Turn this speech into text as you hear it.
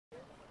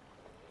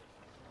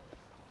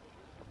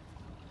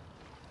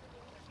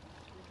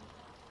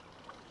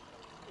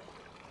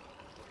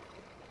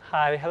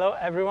Hi, hello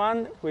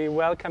everyone. We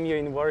welcome you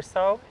in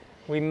Warsaw.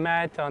 We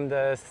met on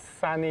the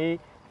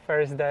sunny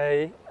first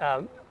day,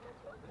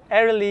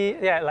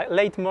 like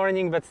late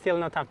morning, but still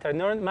not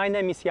afternoon. My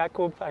name is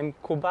Jakub, I'm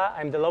Kuba,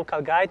 I'm the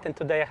local guide, and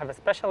today I have a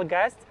special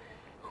guest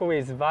who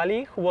is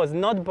Vali, who was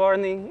not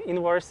born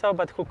in Warsaw,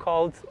 but who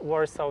called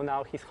Warsaw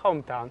now his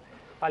hometown.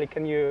 Vali,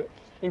 can you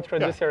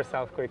introduce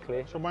yourself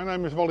quickly? So my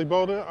name is Wally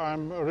Bode.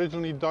 I'm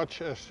originally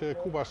Dutch, as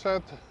Kuba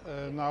said,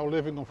 now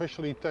living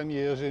officially 10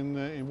 years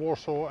in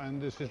Warsaw,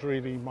 and this is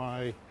really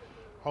my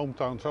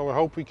hometown. So I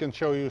hope we can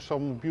show you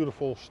some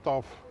beautiful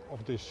stuff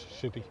of this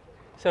city.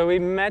 So we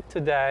met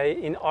today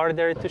in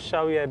order to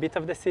show you a bit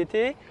of the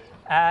city,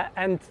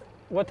 and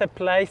what a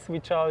place we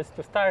chose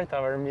to start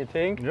our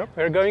meeting. Yep.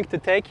 We're going to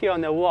take you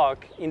on a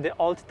walk in the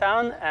old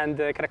town and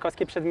the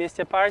krakowskie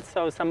przedmieście part,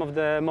 so some of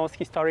the most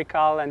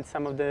historical and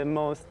some of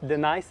the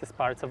nicest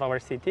parts of our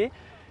city.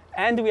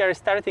 And we are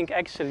starting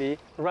actually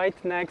right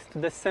next to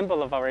the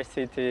symbol of our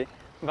city.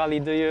 Vali,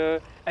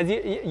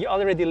 you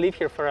already live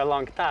here for a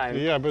long time.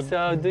 Yeah, but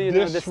so do you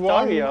know the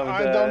story of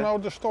I don't know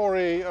the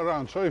story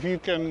around, so if you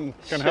can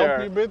help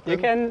me a bit. You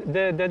can.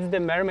 That's the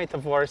Mermaid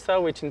of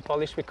Warsaw, which in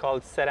Polish we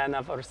call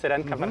Syrena or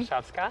Syrenka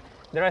Warszawska.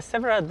 There are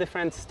several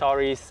different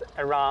stories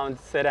around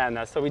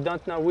Syrena, so we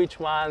don't know which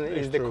one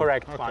is the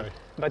correct one.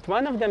 But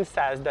one of them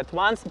says that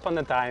once upon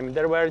a time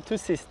there were two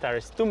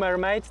sisters, two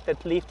mermaids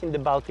that lived in the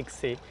Baltic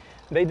Sea.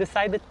 They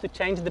decided to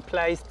change the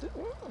place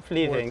of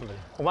living.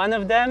 One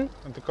of them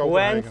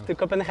went to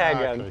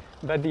Copenhagen,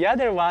 but the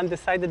other one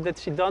decided that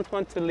she don't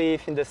want to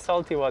live in the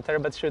salty water,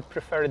 but she would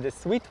prefer the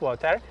sweet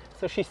water.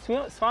 So she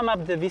swam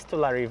up the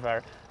Vistula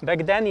River.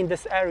 Back then in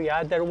this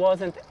area there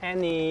wasn't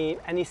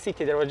any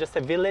city, there was just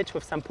a village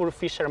with some poor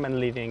fishermen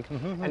living.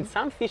 And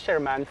some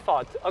fishermen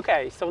thought,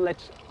 okay, so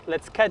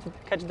let's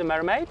catch the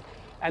mermaid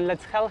and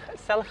let's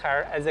sell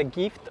her as a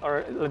gift,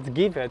 or let's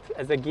give it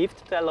as a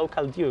gift to a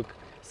local duke.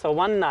 So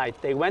one night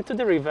they went to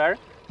the river,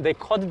 they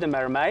caught the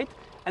mermaid,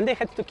 and they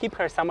had to keep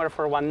her somewhere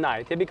for one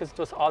night, because it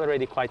was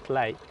already quite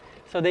late.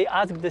 So they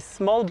asked this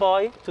small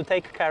boy to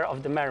take care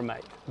of the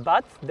mermaid,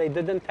 but they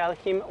didn't tell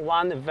him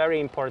one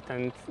very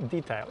important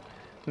detail.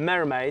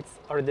 Mermaids,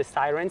 or the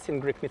sirens in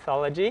Greek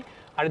mythology,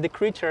 are the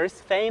creatures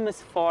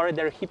famous for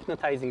their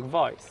hypnotizing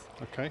voice.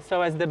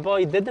 So as the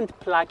boy didn't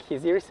plug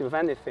his ears with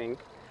anything,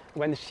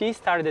 when she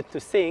started to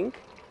sing,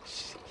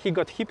 he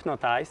got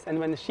hypnotized, and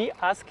when she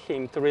asked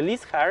him to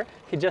release her,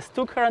 he just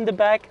took her on the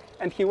back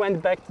and he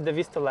went back to the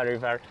Vistula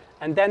River.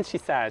 And then she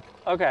said,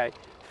 okay,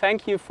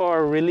 thank you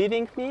for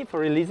releasing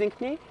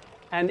me,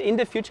 and in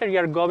the future you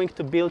are going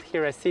to build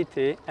here a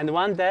city, and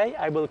one day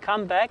I will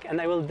come back and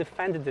I will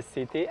defend the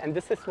city. And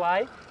this is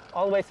why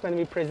always when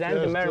we present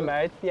the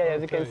mermaid,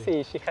 as you can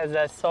see, she has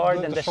a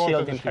sword and a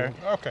shield in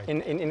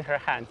her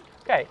hand.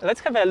 Okay,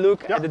 let's have a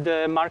look at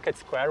the market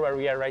square where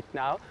we are right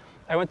now.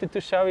 I wanted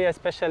to show you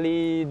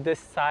especially this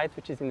side,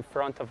 which is in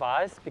front of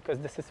us, because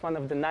this is one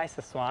of the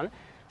nicest ones.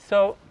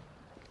 So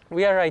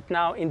we are right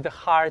now in the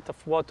heart of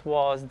what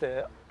was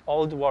the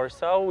old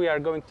Warsaw. We are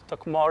going to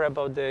talk more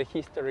about the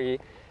history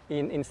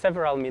in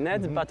several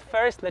minutes, but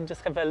first let's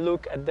just have a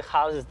look at the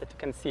houses that you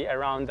can see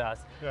around us.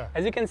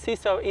 As you can see,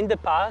 so in the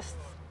past,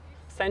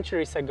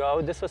 centuries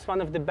ago, this was one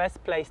of the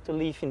best places to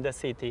live in the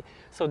city.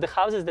 So the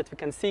houses that we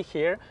can see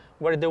here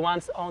were the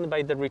ones owned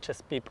by the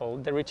richest people,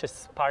 the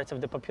richest parts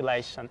of the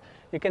population.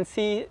 You can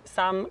see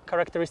some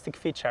characteristic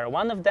feature.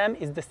 One of them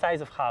is the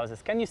size of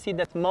houses. Can you see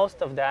that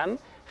most of them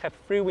have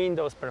 3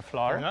 windows per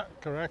floor? Yeah,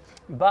 correct.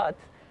 But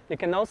you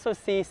can also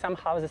see some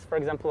houses, for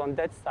example, on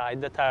that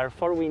side that are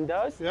 4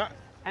 windows. Yeah.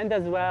 And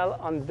as well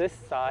on this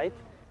side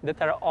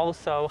that are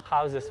also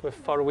houses with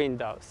 4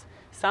 windows.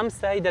 Some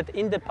say that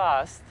in the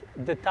past,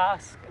 the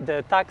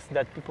tax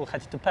that people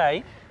had to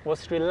pay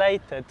was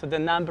related to the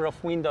number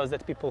of windows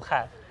that people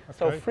have.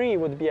 So 3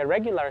 would be a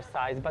regular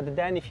size, but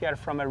then if you are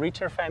from a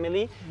richer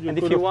family, and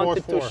if you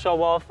wanted to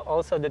show off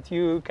also that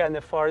you can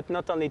afford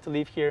not only to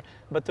live here,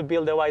 but to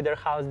build a wider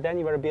house, then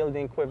you were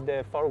building with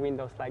the 4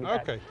 windows like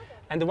that.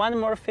 And one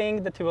more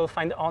thing that you will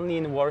find only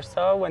in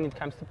Warsaw when it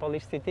comes to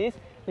Polish cities,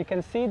 you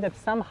can see that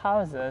some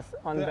houses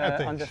on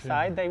the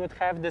side, they would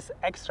have this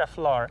extra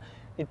floor.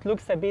 It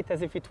looks a bit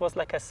as if it was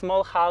like a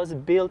small house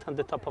built on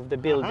the top of the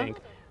building.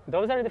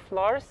 Those are the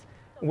floors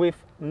with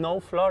no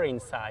floor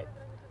inside.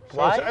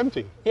 So it's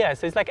empty? Yeah,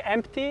 so it's like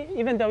empty,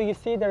 even though you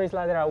see there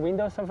are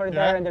windows over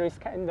there and there is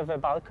kind of a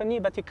balcony,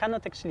 but you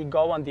cannot actually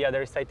go on the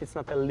other side. It's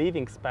not a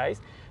living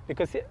space,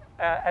 because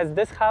as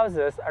these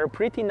houses are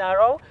pretty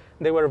narrow,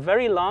 they were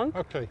very long,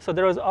 so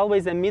there was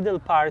always a middle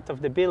part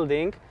of the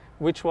building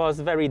which was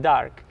very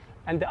dark.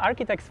 And the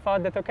architects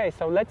thought that, okay,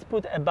 so let's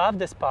put above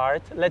this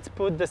part, let's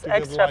put this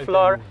extra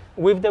floor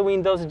with the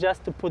windows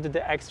just to put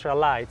the extra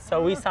light.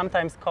 So we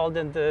sometimes call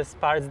them these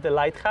parts the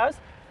lighthouse,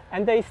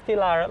 and they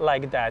still are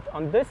like that.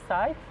 On this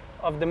side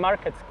of the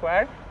market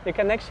square, you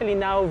can actually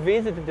now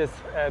visit these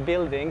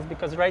buildings,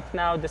 because right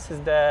now this is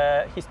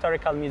the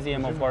Historical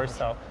Museum of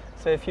Warsaw.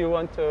 So if you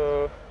want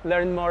to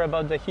learn more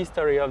about the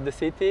history of the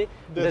city,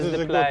 this is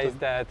the place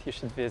that you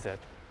should visit.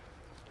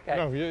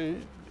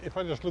 If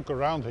I just look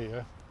around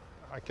here,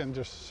 I can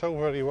just so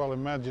very well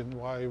imagine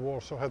why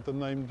Warsaw had the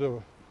name the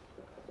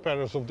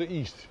Paris of the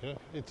East. Yeah?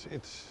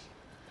 It's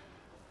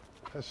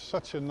has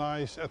such a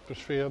nice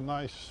atmosphere,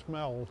 nice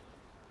smell.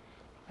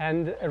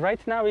 And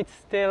right now it's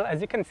still, as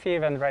you can see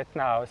even right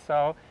now,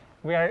 so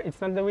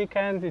it's not the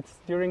weekend, it's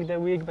during the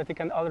week, but you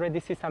can already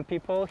see some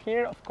people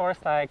here. Of course,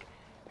 like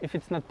if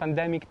it's not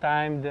pandemic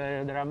time,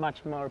 there are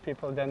much more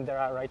people than there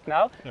are right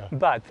now. Yeah.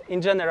 But in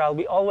general,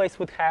 we always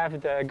would have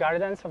the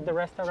gardens of the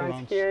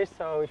restaurants here.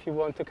 So if you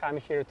want to come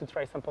here to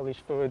try some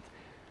Polish food,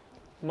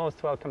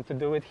 most welcome to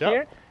do it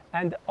here.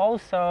 And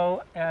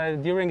also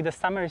during the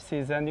summer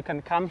season, you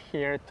can come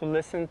here to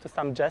listen to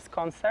some jazz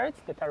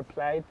concerts that are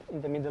played in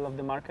the middle of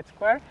the market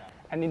square.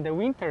 And in the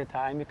winter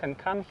time, you can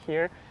come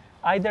here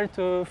either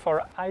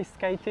for ice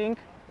skating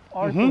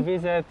or to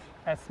visit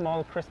a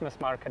small Christmas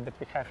market that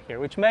we have here,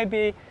 which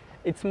maybe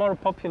it's more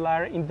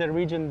popular in the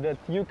region that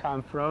you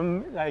come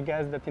from. I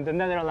guess that in the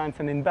Netherlands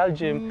and in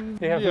Belgium,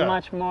 they have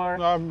much more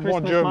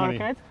Christmas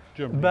markets.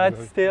 But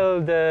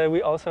still,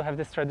 we also have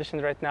this tradition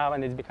right now,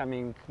 and it's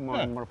becoming more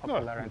and more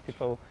popular, and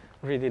people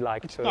really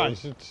like it. It's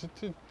nice.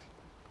 It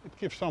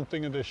gives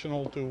something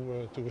additional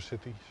to a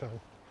city. So.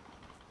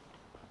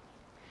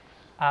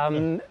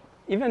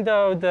 Even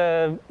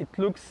though it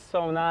looks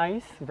so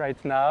nice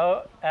right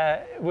now,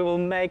 we will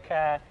make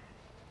a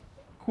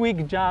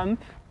quick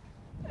jump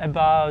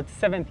about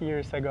 70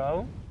 years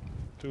ago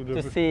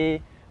to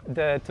see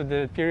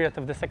the period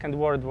of the Second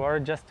World War,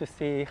 just to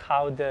see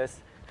how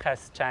this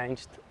has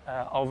changed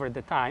over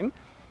the time.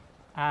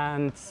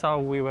 And so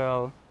we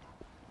will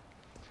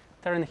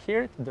turn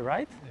here to the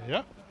right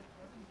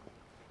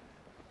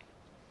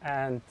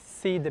and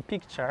see the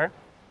picture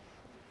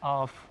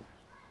of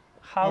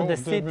how the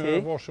city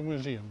Warsaw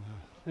Museum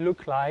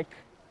looked like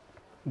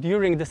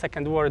during the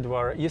Second World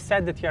War. You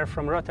said that you are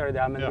from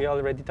Rotterdam, and we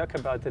already talked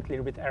about it a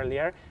little bit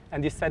earlier.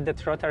 And you said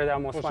that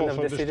Rotterdam was one of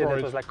the cities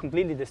that was like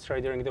completely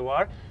destroyed during the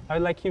war. I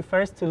would like you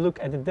first to look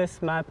at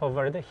this map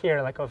over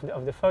here, like of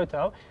the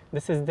photo.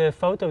 This is the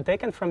photo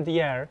taken from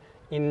the air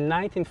in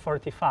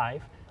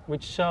 1945,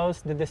 which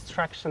shows the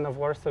destruction of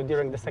Warsaw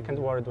during the Second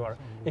World War.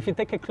 If you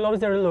take a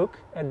closer look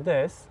at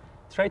this,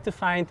 try to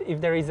find if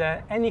there is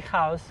any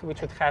house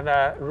which would have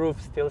a roof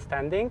still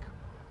standing.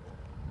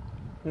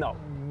 No.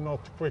 Not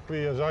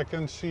quickly as I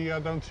can see,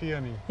 I don't see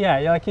any. Yeah,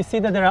 like you see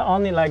that there are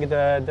only like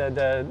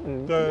the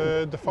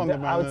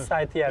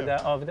outside,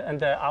 and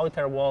the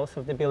outer walls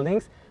of the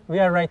buildings. We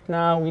are right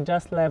now, we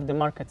just left the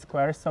market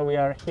square, so we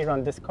are here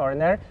on this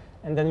corner,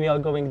 and then we are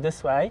going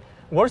this way.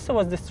 Warsaw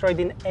was destroyed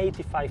in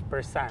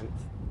 85%.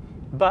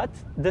 But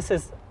this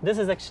is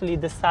actually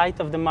the site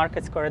of the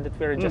market square that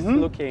we were just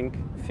looking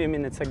a few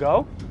minutes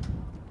ago.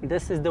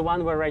 This is the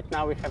one where right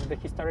now we have the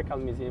Historical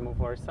Museum of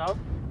Warsaw,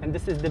 and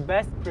this is the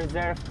best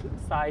preserved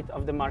site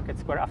of the market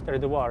square after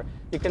the war.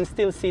 You can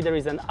still see there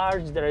is an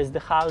arch, there is the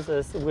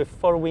houses with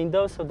 4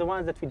 windows, so the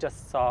ones that we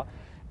just saw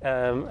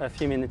a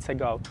few minutes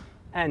ago.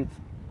 And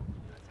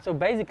so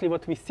basically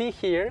what we see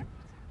here,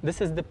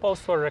 this is the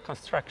post-war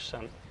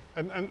reconstruction.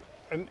 And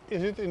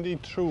is it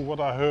indeed true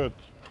what I heard,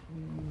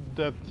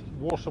 that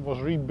Warsaw was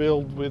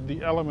rebuilt with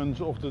the elements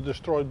of the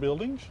destroyed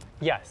buildings?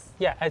 Yes,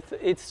 yeah,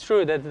 it's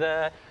true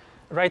that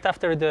right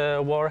after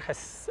the war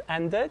has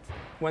ended,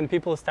 when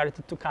people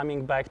started to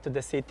coming back to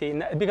the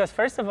city, because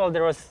first of all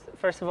there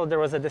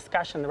was a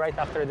discussion right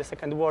after the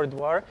Second World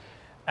War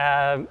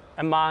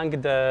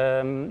among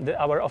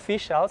our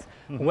officials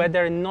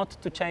whether not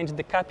to change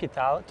the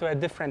capital to a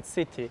different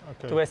city,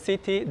 to a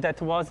city that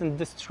wasn't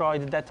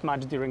destroyed that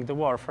much during the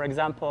war. For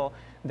example,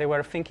 they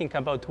were thinking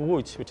about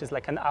Łódź, which is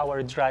like an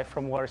hour drive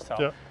from Warsaw.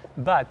 Yeah.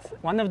 But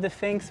one of the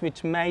things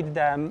which made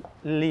them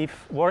leave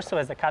Warsaw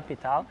as a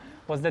capital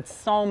was that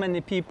so many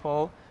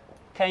people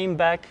came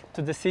back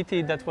to the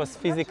city that was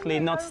physically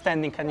not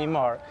standing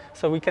anymore.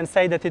 So we can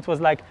say that it was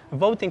like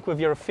voting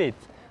with your feet.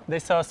 They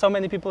saw so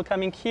many people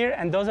coming here,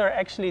 and those are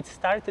actually, it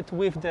started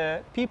with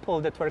the people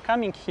that were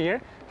coming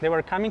here. They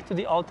were coming to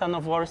the old town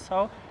of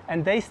Warsaw,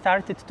 and they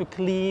started to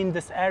clean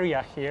this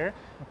area here.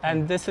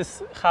 And this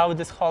is how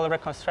this whole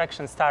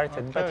reconstruction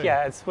started. But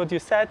yeah, it's what you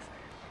said.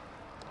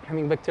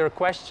 Coming back to your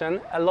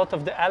question, a lot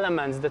of the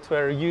elements that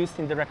were used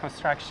in the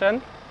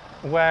reconstruction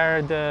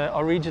were the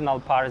original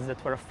parts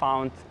that were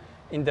found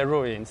in the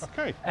ruins.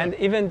 And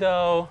even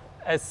though,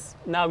 as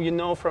now you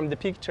know from the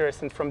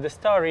pictures and from the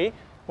story,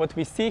 what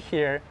we see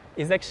here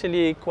is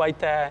actually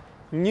quite a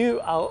new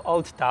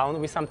old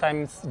town. We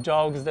sometimes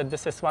joke that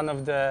this is one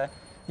of the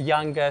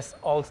youngest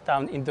old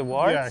town in the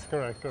world. Yeah,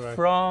 correct.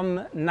 From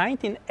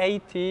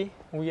 1980,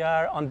 we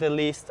are on the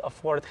list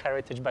of World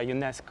Heritage by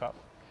UNESCO.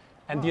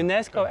 And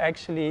UNESCO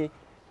actually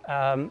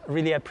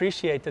really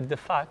appreciated the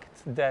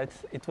fact that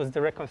it was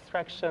the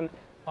reconstruction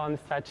on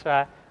such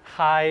a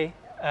high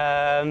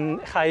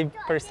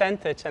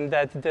percentage, and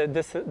that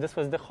this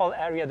was the whole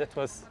area that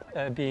was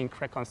being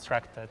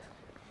reconstructed.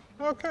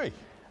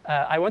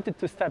 I wanted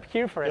to stop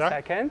here for a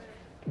second,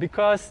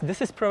 because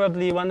this is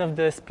probably one of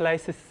the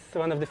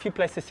few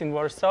places in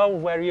Warsaw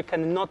where you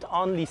can not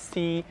only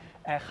see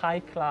a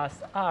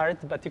high-class art,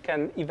 but you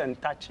can even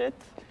touch it.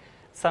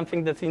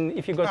 something that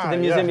if you go to the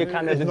museum you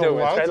cannot do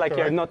it, right? Like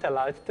you're not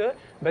allowed to.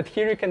 But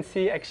here you can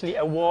see actually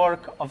a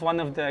work of one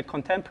of the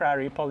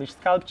contemporary Polish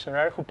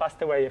sculptor who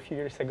passed away a few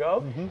years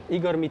ago,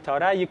 Igor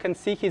Mitora. You can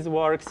see his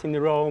works in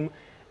Rome,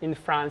 in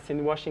France,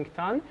 in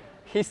Washington.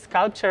 His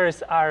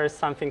sculptures are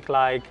something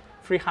like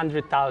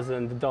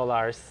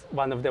 $300,000.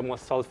 One of them was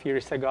sold a few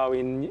years ago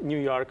in New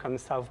York on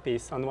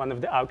Sotheby's on one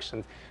of the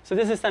auctions. So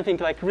this is something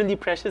like really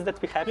precious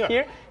that we have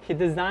here. He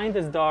designed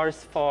these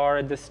doors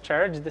for this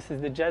church. This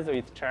is the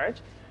Jesuit church.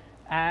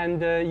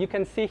 And you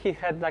can see he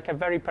had like a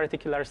very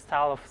particular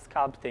style of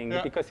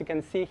sculpting because you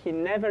can see he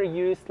never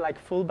used like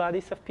full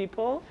bodies of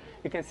people.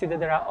 You can see that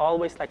there are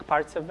always like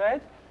parts of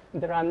it.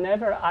 There are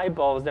never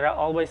eyeballs. There are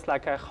always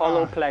like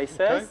hollow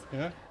places.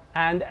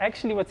 And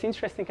actually what's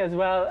interesting as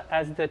well,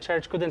 as the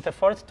church couldn't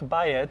afford to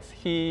buy it,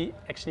 he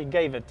actually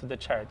gave it to the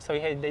church. So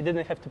they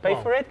didn't have to pay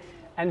for it.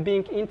 And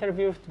being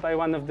interviewed by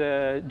one of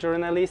the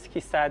journalists, he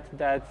said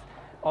that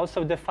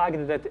also the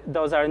fact that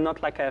those are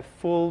not like a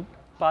full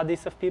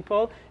bodies of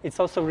people, it's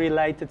also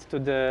related to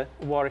the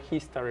war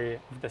history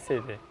of the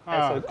city.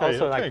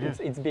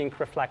 It's being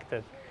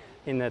reflected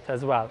in it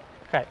as well.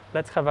 Okay,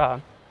 let's have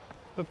a...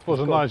 That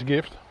was a nice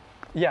gift.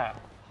 Yeah,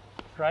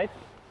 right?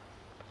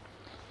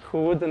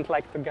 Who wouldn't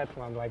like to get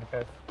one like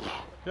this?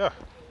 Yeah.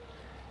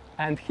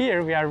 And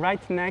here we are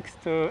right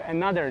next to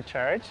another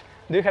church.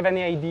 Do you have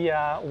any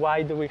idea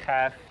why do we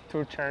have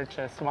two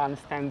churches, one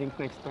standing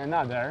next to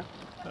another?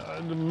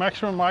 The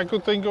maximum I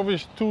could think of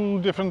is two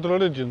different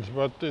religions,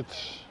 but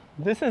it's...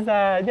 This is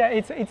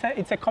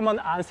it's a common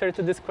answer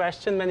to this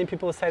question. Many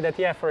people say that,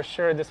 yeah, for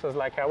sure, this was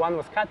like one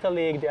was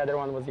Catholic, the other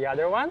one was the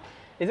other one.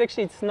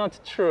 It's not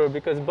true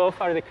because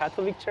both are the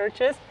Catholic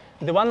churches.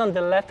 The one on the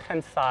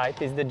left-hand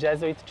side is the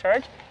Jesuit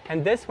church,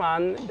 and this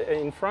one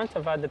in front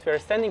of us that we are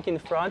standing in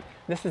front,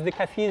 this is the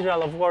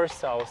Cathedral of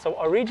Warsaw.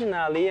 So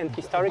originally and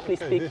historically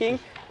speaking,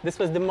 this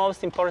was the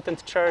most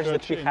important church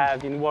that we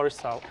have in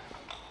Warsaw.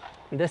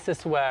 This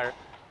is where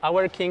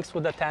our kings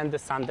would attend the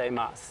Sunday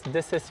Mass.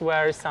 This is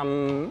where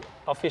some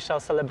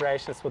official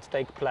celebrations would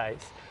take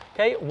place.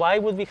 Okay, why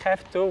would we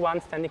have two,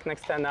 one standing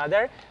next to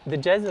another? The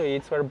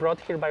Jesuits were brought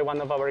here by one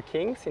of our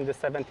kings in the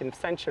 17th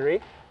century,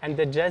 and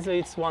the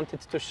Jesuits wanted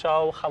to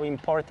show how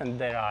important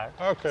they are.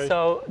 Okay,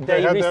 so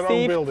they had their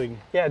own building.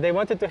 Yeah, they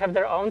wanted to have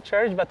their own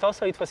church, but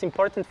also it was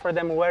important for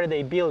them where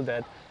they built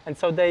it. And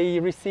so they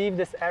received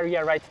this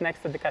area right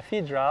next to the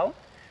cathedral.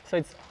 So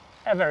it's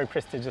a very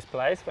prestigious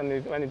place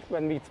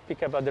when we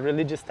speak about the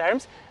religious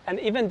terms. And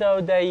even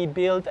though they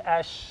built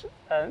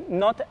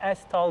not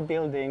as tall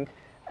building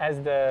as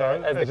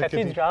the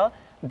cathedral,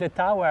 the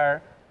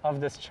tower of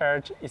this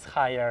church is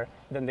higher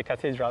than the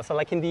cathedral. So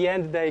like in the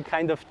end, they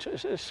kind of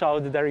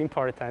showed their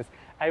importance.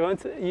 I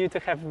want you to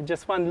have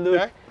just one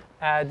look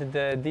at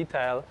the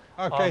detail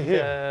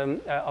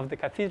of the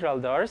cathedral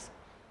doors,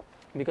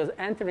 because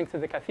entering to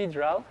the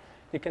cathedral,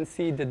 you can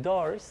see the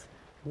doors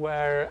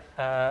where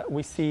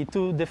we see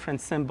two different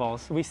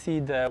symbols. We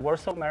see the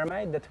Warsaw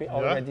mermaid that we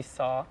already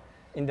saw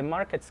in the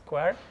market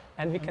square,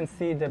 and we can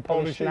see the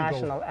Polish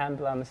national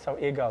emblem, so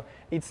eagle.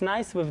 It's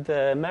nice with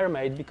the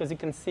mermaid because you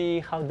can see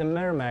how the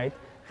mermaid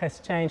has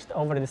changed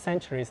over the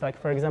centuries. Like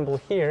for example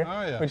here,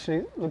 which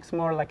looks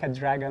more like a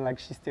dragon, like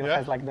she still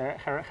has like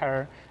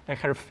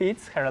her feet,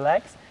 her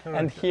legs,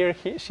 and here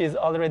she's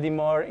already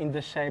more in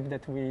the shape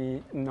that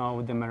we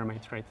know the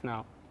mermaid right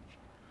now.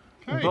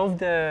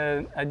 Both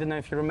I don't know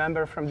if you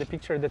remember from the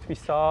picture that we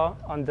saw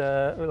on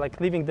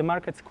leaving the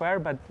market square,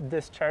 but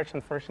this church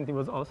unfortunately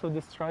was also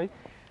destroyed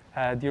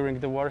during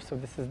the war, so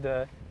this is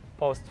the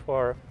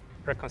post-war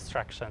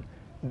reconstruction.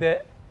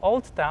 The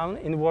old town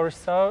in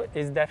Warsaw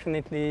is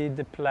definitely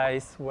the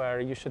place where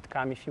you should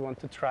come if you want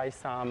to try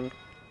some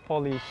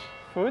Polish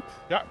food.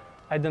 Yeah.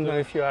 I don't know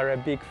if you are a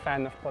big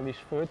fan of Polish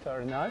food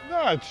or not.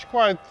 No,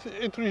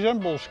 it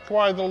resembles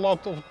quite a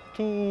lot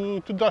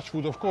to Dutch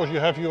food. Of course, you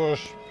have your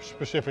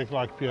specific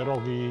like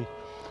pierogi,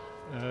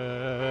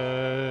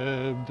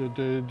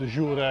 the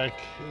żurek,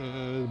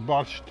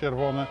 barszcz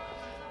czerwony,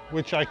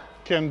 which I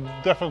can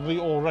definitely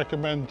all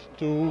recommend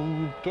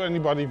to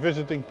anybody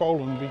visiting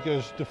Poland,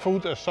 because the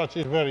food as such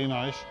is very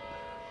nice.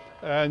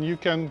 And you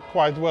can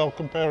quite well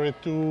compare it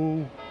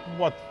to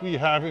what we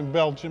have in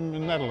Belgium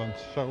and Netherlands.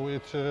 So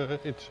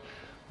it's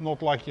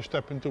not like you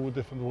step into a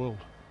different world.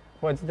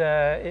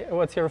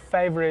 What's your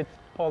favorite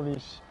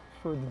Polish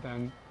food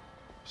then?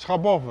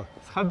 Schabowy.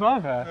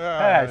 Schabowy.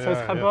 So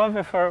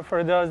schabowy,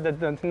 for those that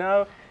don't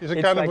know, it's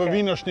a kind of a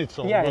Wiener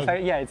Schnitzel.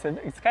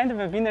 It's kind of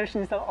a Wiener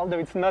Schnitzel, although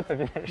it's not a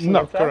Wiener Schnitzel.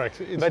 No, correct.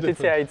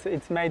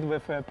 It's made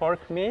with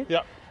pork meat.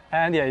 Yeah.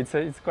 And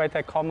it's quite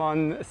a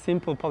common,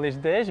 simple Polish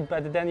dish.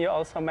 But then you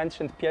also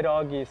mentioned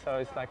pierogi, so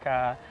it's like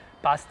a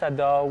pasta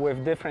dough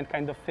with different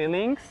kind of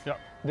fillings. Yeah.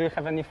 Do you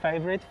have any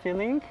favorite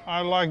filling?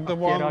 I like the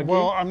one, pierogi?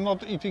 Well, I'm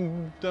not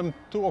eating them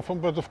too often,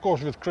 but of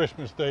course with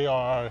Christmas they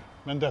are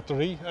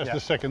mandatory as the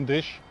second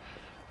dish.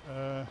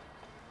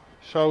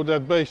 So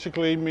that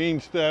basically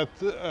means that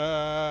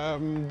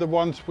the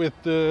ones with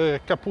the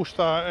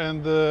kapusta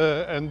and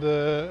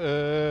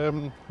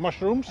the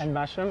mushrooms. And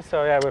mushrooms,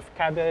 so yeah, with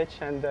cabbage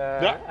and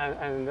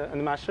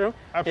and mushroom.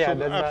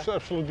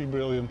 Absolutely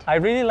brilliant. I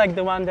really like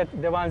the ones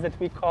that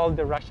we call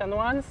the Russian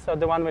ones. So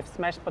the one with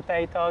smashed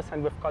potatoes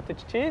and with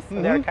cottage cheese.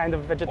 So they're kind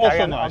of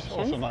vegetarian options.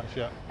 Also nice,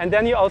 yeah. And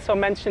then you also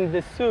mentioned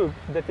the soup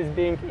that is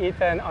being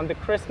eaten on the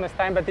Christmas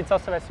time, but it's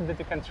also a soup that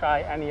you can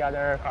try any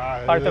other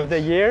part of the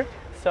year.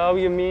 So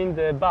you mean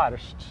the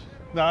borscht?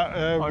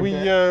 Now,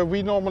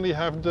 we normally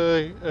have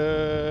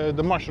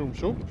the mushroom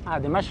soup. Ah,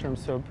 the mushroom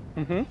soup.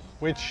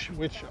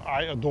 Which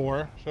I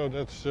adore. So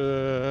that's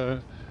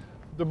the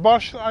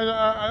borscht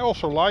I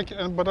also like,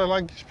 but I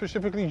like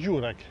specifically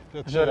jurek.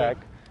 Jurek.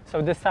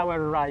 So the sour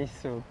rice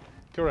soup.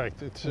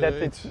 Correct.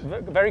 It's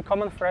very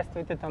common for us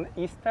to eat it on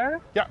Easter.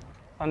 Yeah.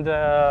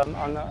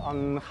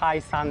 On High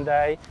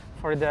Sunday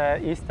for the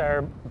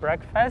Easter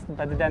breakfast,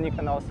 but then you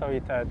can also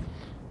eat it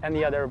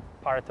any other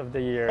part of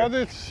the year. But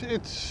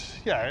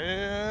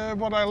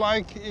what I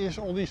like is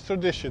all these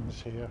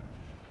traditions here.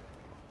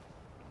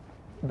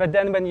 But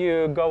then when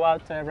you go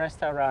out to a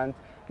restaurant,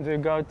 do you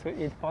go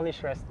to eat Polish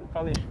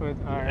food?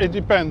 Or? It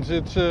depends.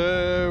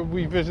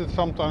 We visit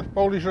sometimes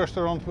Polish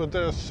restaurants, but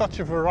there's such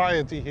a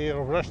variety here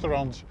of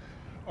restaurants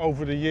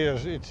over the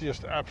years. It's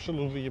just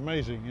absolutely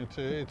amazing. You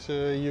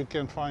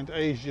can find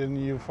Asian,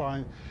 you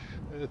find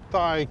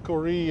Thai,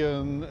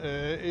 Korean,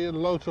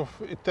 loads of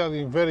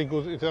Italian, very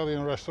good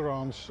Italian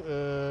restaurants,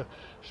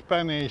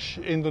 Spanish,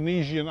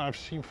 Indonesian.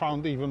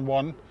 Found even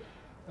one.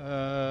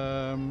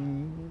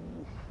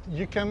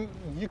 You can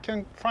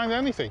find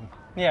anything.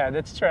 Yeah,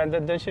 that's true. And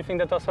don't you think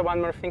that also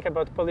one more thing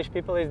about Polish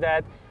people is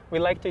that we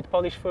like to eat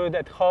Polish food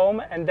at home,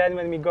 and then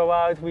when we go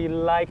out, we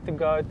like to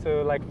go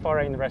to like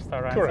foreign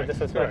restaurants. Correct.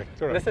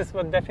 So this is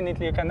what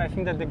definitely you can. I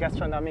think that the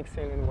gastronomic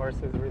scene in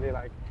Warsaw is really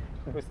like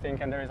boosting,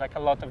 and there is like a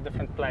lot of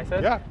different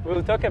places. Yeah.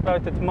 We'll talk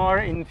about it more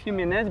in a few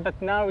minutes, but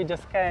now we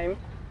just came.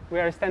 We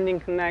are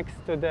standing next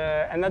to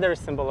another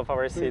symbol of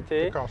our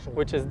city,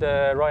 which is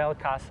the Royal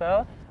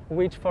Castle,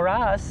 which for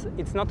us,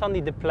 it's not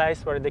only the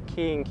place where the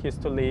king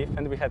used to live,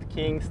 and we had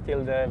kings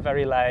till the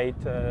very late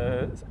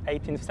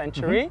 18th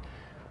century,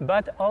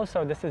 but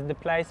also this is the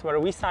place where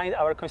we signed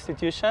our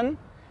constitution.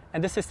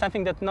 And this is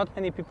something that not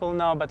many people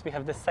know, but we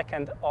have the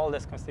second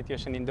oldest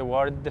constitution in the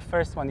world, the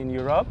first one in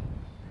Europe.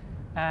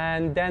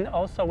 And then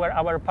also where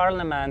our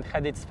parliament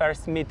had its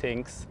first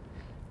meetings.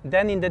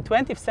 Then in the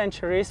 20th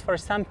centuries, for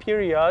some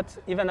period,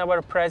 even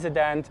our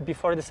president,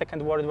 before the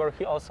Second World War,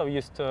 he also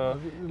used to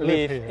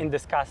live in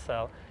this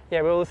castle.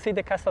 Yeah, we will see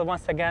the castle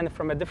once again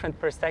from a different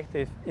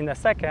perspective in a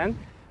second.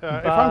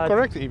 If I'm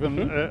correct,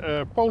 even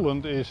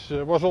Poland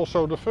was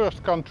also the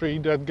first country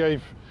that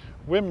gave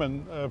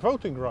women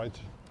voting rights.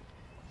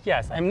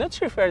 Yes, I'm not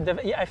sure if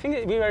I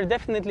think we were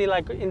definitely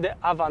like in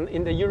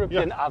the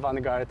European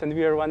avant-garde, and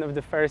we were one of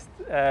the first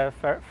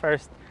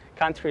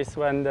countries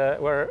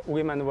where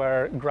women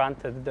were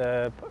granted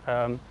the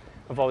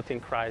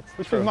voting rights.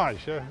 Which is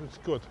nice, yeah, it's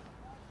good.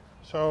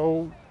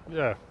 So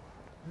yeah,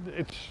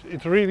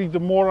 it's really, the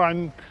more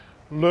I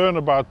learn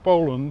about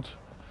Poland,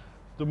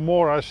 the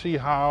more I see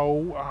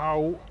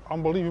how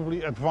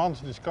unbelievably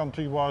advanced this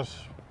country was.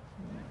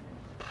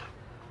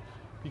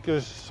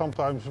 Because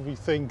sometimes we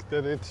think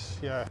that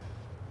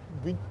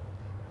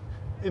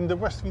in the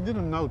West we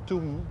didn't know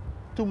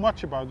too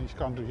much about these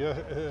countries,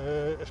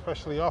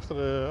 especially after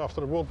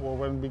the World War,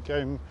 when it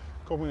became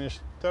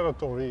communist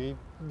territory.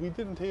 We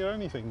didn't hear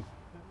anything.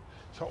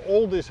 So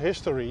all this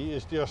history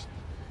is just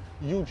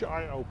huge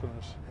eye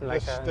openers.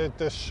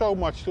 There's so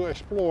much to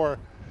explore.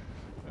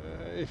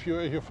 If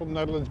you're from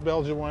Netherlands,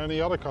 Belgium, or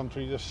any other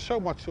country, there's so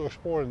much to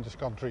explore in this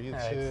country.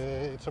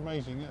 It's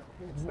amazing.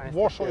 It's nice.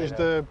 Warsaw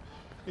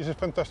is a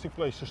fantastic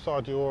place to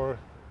start your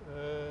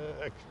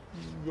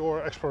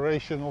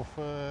exploration of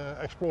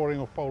exploring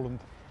of Poland.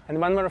 And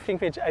one more thing,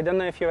 which I don't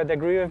know if you would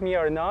agree with me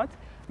or not,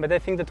 but I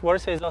think that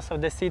Warsaw is also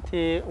the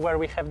city where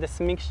we have this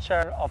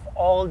mixture of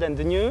old and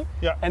new.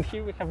 Yeah. And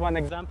here we have one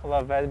example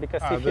of it,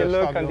 because if you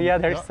look on the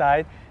other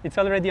side, it's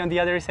already on the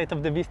other side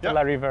of the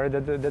Vistula River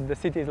that the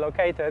city is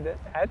located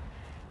at.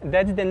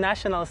 That's the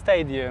national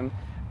stadium.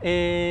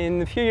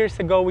 A few years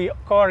ago, we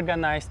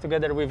co-organized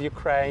together with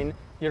Ukraine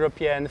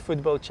European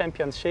Football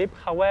Championship.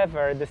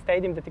 However, the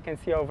stadium that you can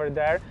see over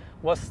there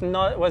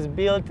was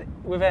built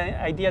with an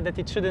idea that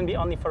it shouldn't be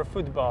only for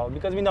football,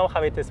 because we know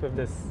how it is with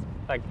this.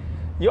 Like,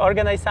 you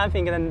organize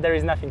something and then there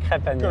is nothing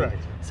happening.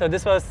 Correct. So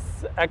this was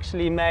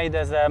actually made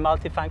as a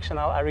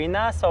multifunctional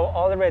arena. So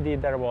already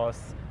there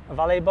was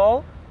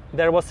volleyball,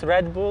 there was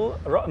Red Bull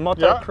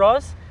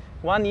motocross.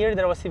 One year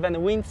there was even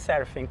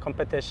windsurfing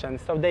competition.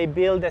 So they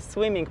built a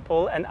swimming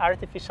pool, an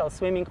artificial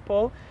swimming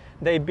pool.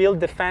 They built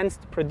the fence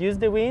to produce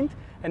the wind,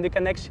 and you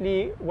can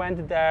actually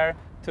went there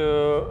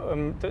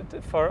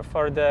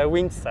for the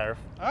windsurf.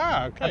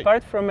 Ah, okay.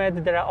 Apart from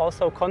it, there are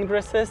also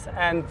congresses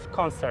and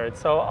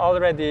concerts. So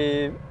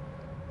already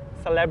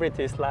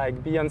celebrities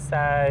like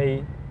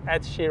Beyonce,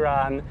 Ed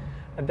Sheeran,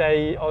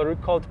 they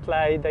already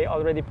Coldplay, they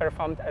already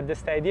performed at the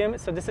stadium.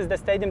 So this is the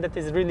stadium that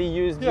is really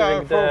used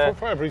Yeah, during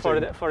for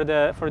everything.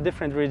 for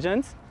different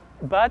regions.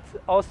 But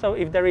also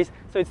if there is,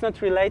 so it's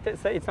not related,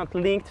 so it's not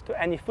linked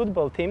to any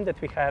football team that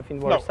we have in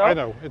Warsaw. No, I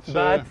know. It's,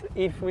 but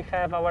if we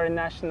have our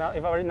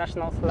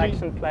national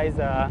selection plays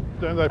then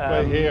they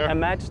play here. a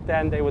match,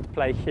 then they would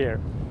play here.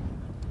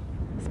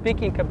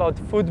 Speaking about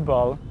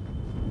football,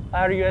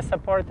 are you a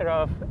supporter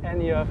of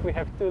any of, we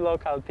have 2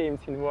 local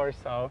teams in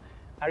Warsaw,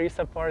 are you a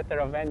supporter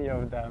of any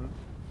of them?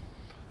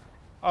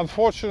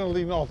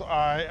 Unfortunately not.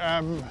 I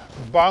am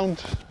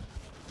bound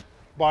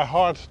by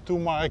heart to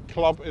my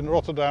club in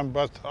Rotterdam,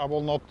 but I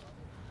will not,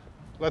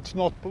 let's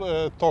not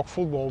talk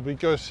football,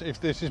 because if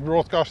this is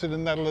broadcast in the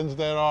Netherlands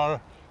there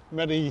are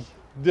many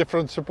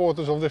different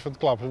supporters of different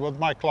clubs, but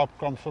my club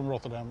comes from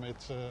Rotterdam.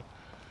 It's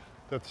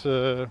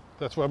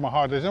that's where my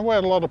heart is and where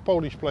a lot of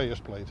Polish players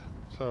played.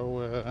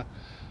 So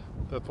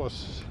that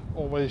was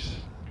always,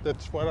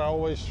 that's where I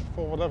always,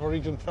 for whatever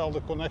reason, felt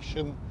a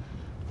connection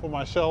for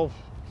myself.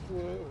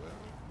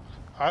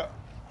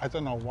 I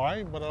don't know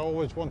why, but I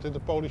always wanted the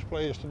Polish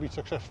players to be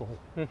successful.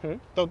 Mm-hmm.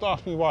 Don't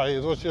ask me why,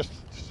 it was just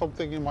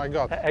something in my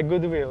gut. A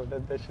goodwill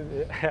that they should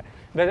be.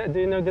 But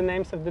do you know the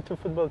names of the 2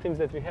 football teams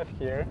that we have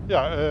here?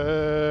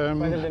 Yeah.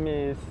 One of them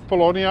is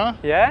Polonia.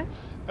 Yeah?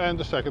 And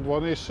the second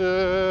one is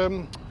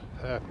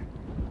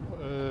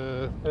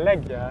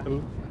Legia.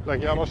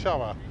 Legia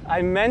Warsaw.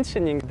 I'm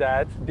mentioning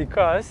that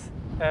because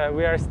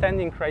we are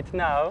standing right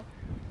now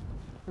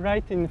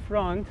right in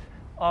front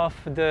of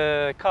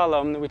the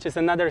column, which is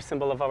another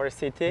symbol of our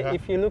city. Yeah.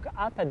 If you look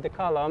up at the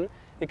column,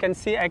 you can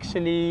see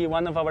actually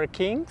one of our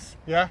kings,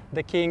 Yeah.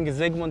 the King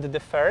Zygmunt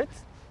III.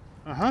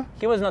 Uh-huh.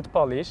 He was not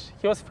Polish,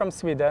 he was from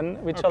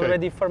Sweden, which Okay.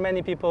 already for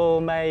many people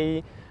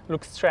may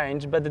look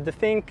strange, but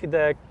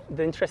the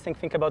interesting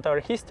thing about our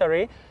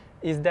history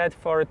is that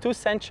for 2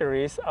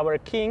 centuries our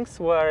kings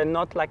were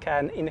not like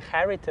an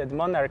inherited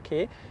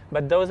monarchy,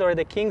 but those were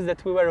the kings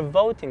that we were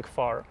voting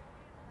for.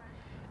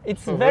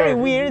 It's So very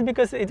very- weird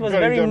because it was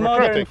very very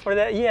modern democratic. for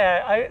that.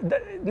 Yeah,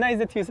 nice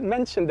that you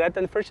mentioned that.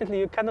 Unfortunately,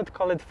 you cannot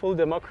call it full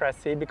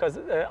democracy because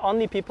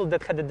only people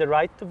that had the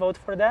right to vote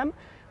for them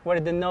were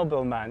the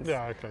noblemen.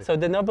 Yeah, okay. So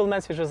the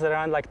noblemen, which was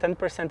around like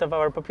 10% of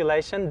our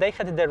population, they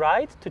had the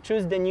right to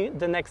choose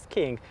the next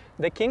king.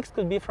 The kings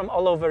could be from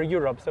all over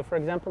Europe. So for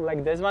example,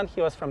 like this one, he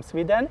was from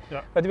Sweden,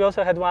 Yeah. but we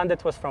also had one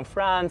that was from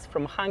France,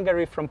 from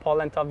Hungary, from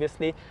Poland,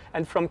 obviously,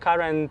 and from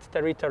current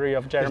territory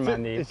of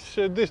Germany. Is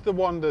this the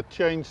one that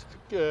changed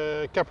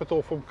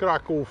capital from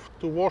Krakow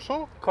to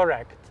Warsaw?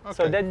 Correct.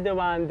 So Okay. that's the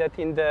one that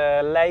in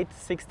the late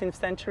 16th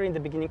century, in the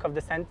beginning of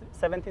the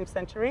 17th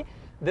century,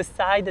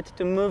 decided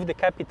to move the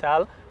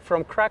capital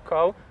from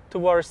Krakow to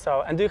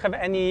Warsaw. And do you have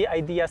any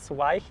ideas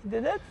why he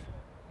did it?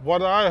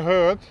 What I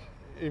heard,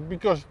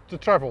 because to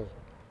travel.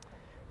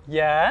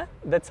 Yeah,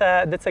 that's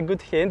a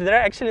good hint. There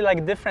are actually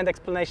like different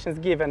explanations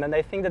given, and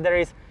I think that there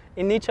is,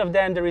 in each of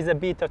them, there is a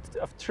bit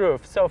of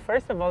truth. So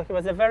first of all, he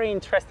was a very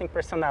interesting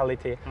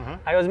personality.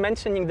 I was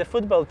mentioning the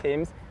football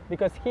teams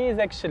because he is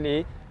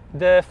actually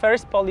the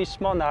first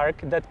Polish monarch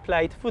that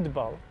played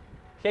football.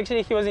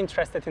 He was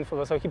interested in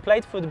football, so he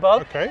played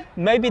football. Okay.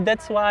 Maybe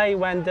that's why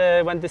when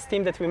this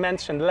team that we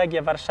mentioned,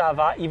 Legia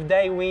Warszawa, if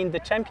they win the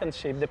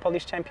championship, the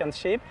Polish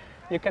championship,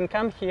 you can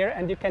come here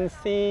and you can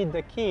see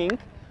the king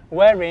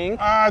wearing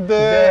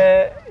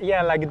the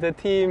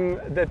team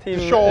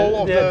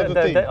shawl of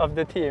the team. of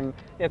the team.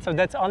 Yeah, so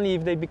that's only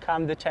if they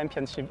become the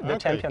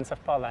champions of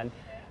Poland.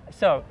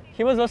 So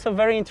he was also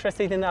very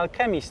interested in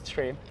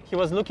alchemistry. He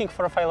was looking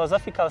for a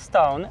philosophical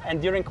stone,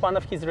 and during one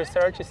of his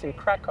researches in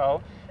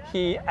Krakow,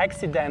 he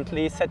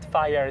accidentally set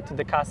fire to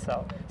the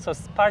castle. So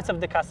parts of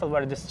the castle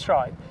were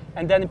destroyed.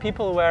 And then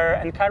people were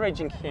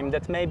encouraging him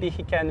that maybe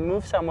he can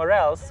move somewhere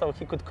else so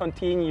he could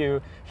continue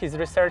his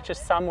researches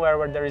somewhere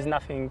where there is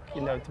nothing,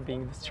 to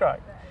being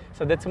destroyed.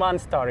 So that's one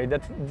story,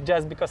 that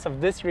just because of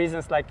these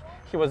reasons, like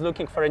he was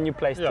looking for a new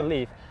place to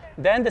live.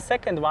 Then the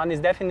second one is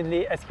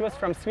definitely, as he was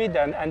from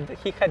Sweden and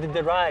he had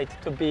the right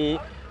to be,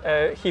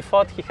 he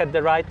thought he had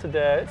the right to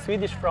the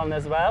Swedish throne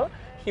as well,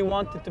 he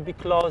wanted to be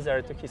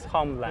closer to his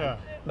homeland. Yeah.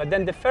 But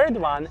then the third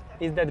one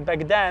is that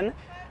back then,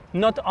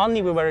 not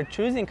only we were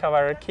choosing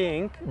our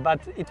king, but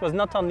it was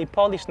not only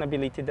Polish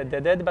nobility that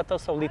did it, but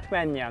also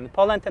Lithuanian.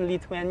 Poland and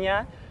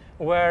Lithuania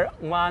were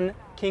one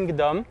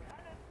kingdom,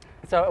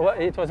 so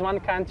it was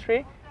one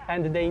country,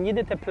 and they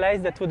needed a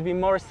place that would be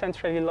more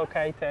centrally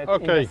located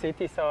in the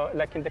city, so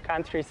like in the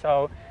country,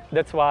 so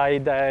that's why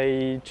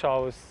they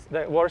chose,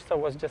 Warsaw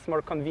was just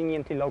more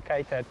conveniently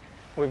located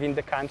within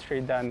the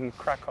country than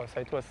Krakow, so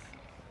it was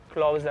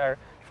closer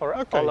for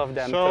all of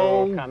them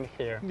to come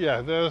here.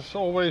 Yeah, there's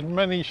always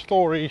many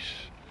stories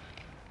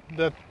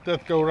that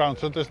go around,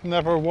 so there's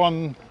never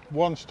one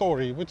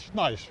story, which is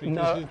nice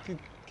because it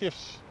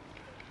gives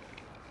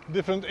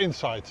different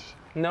insights.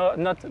 No,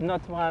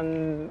 not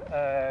one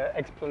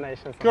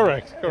explanation.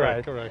 Correct.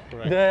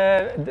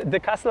 The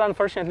castle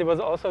unfortunately was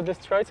also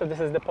destroyed, so this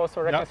is the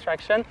post-war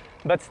reconstruction.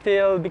 But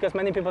still, because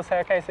many people say,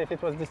 okay, so if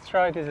it was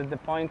destroyed, is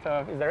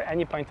there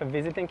any point of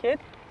visiting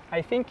it?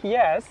 I think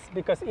yes,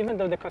 because even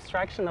though the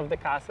construction of the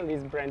castle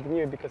is brand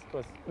new because it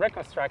was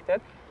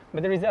reconstructed,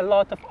 but there is a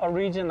lot of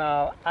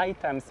original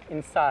items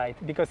inside,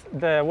 because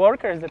the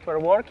workers that were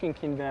working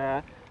in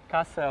the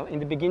castle in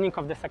the beginning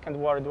of the Second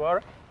World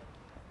War,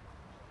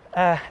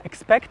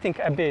 expecting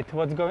a bit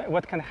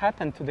what can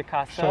happen to the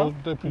castle,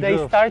 So they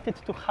started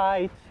to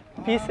hide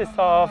pieces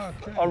of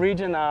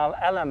original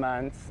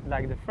elements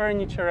like the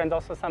furniture and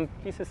also some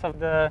pieces of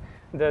the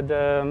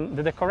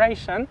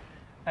decoration.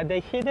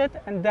 They hid it,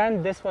 and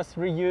then this was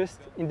reused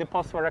in the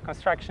post-war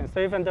reconstruction.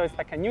 So even though it's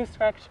like a new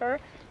structure,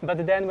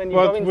 but then when you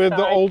go inside, with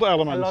the old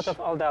elements. a lot of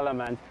old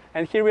elements.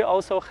 And here we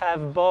also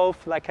have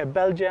both like a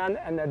Belgian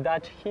and a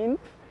Dutch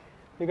hint,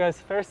 because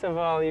first of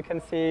all you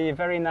can see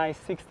very nice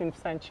 16th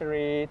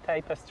century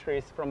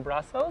tapestries from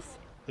Brussels.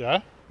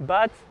 Yeah.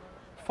 But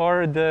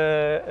for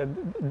the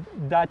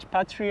Dutch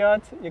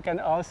patriot, you can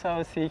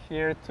also see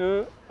here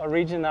two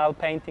original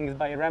paintings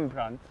by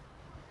Rembrandt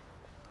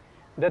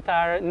that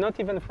are not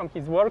even from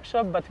his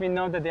workshop, but we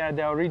know that they are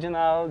the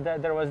original.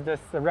 There was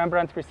this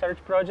Rembrandt research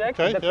project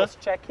that was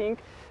checking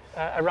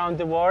around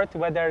the world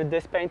whether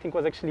this painting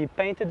was actually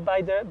painted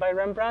by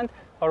Rembrandt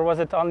or was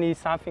it only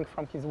something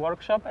from his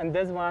workshop. And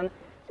this one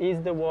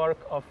is the work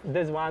of,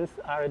 these ones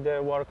are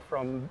the work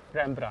from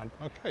Rembrandt.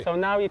 Okay. So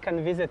now you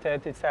can visit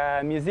it. It's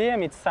a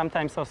museum. It's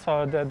sometimes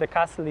also the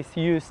castle is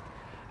used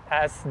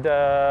as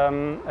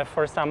the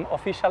for some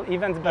official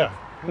events, but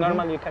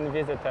normally you can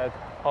visit it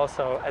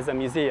also as a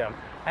museum.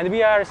 And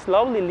we are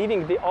slowly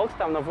leaving the old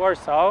town of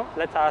Warsaw.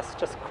 Let us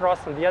just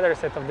cross on the other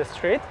side of the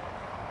street.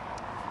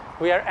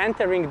 We are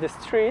entering the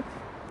street,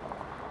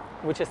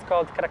 which is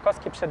called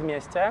Krakowskie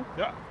Przedmieście,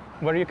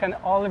 where you can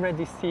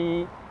already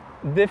see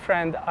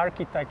different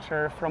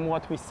architecture from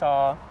what we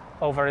saw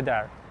over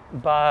there.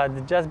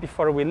 But just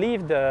before we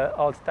leave the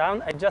old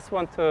town, I just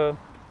want to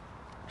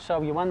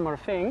show you one more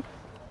thing,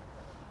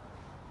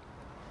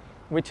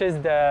 which is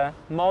the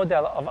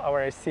model of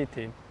our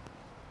city.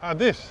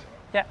 This?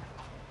 Yeah.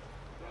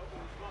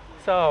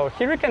 So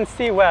here you can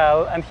see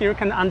well, and here you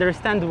can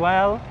understand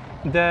well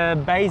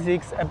the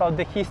basics about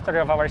the history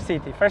of our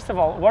city. First of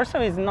all,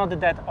 Warsaw is not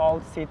that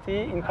old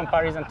city in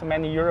comparison to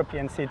many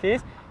European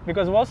cities,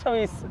 because Warsaw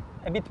is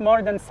a bit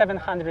more than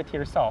 700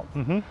 years old.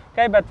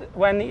 Okay, but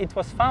when it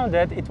was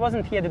founded, it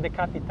wasn't yet the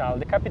capital.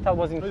 The capital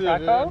was in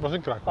Krakow. It was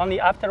in Krakow.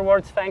 Only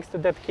afterwards, thanks to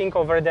that king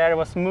over there,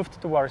 was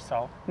moved to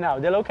Warsaw. Now,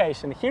 the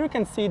location. Here you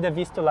can see the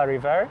Vistula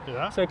River.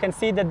 So you can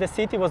see that the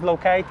city was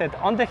located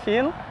on the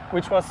hill,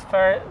 which was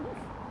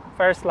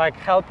first like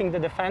helping the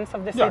defense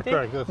of the city,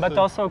 but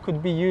also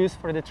could be used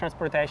for the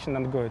transportation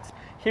of goods.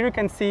 Here you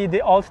can see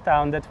the old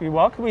town that we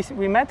walked.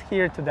 We met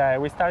here today.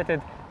 We started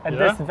at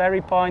this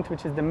very point,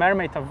 which is the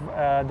mermaid of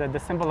the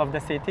symbol of the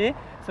city.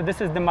 So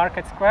this is the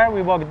market square.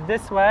 We walked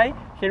this way.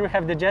 Here we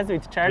have the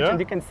Jesuit church, and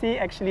you can see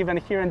actually even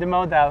here in the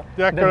model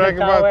that the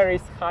tower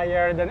is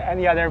higher than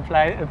any other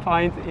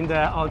point in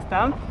the old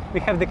town.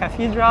 We have the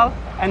cathedral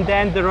and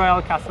then the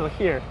royal castle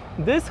here.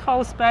 This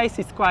whole space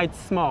is quite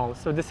small,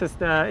 so this is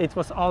it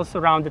was all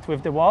surrounded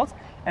with the walls.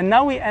 And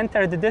now we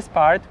entered this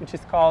part, which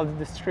is called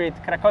the street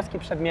Krakowskie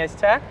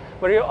Przedmieście,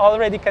 where you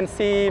already can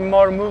see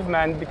more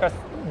movement, because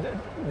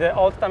the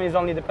old town is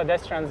only the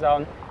pedestrian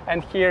zone,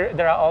 and here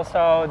there are also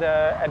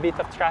a bit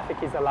of traffic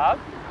is allowed.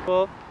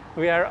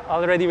 We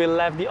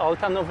left the old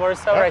town of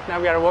Warsaw. Right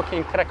now we are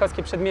walking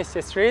Krakowskie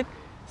Przedmieście street,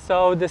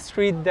 so the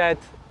street that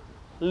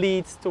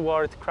leads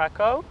toward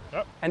Krakow.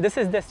 And this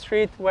is the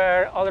street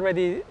where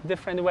already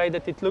different way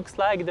that it looks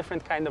like,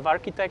 different kind of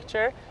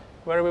architecture,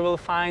 where we will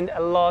find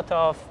a lot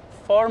of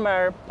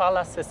former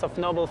palaces of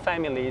noble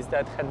families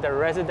that had their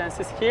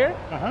residences here.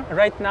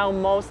 Right now,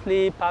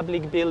 mostly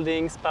public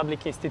buildings,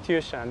 public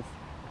institutions.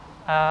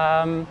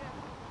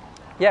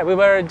 We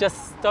were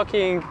just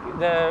talking,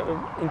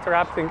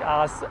 interrupting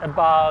us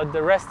about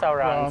the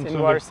restaurants in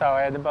Warsaw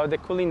and about the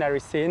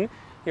culinary scene.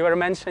 You were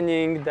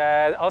mentioning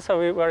that, also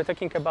we were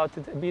talking about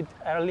it a bit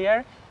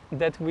earlier,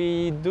 that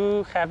we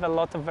do have a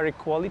lot of very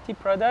quality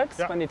products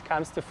when it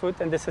comes to food,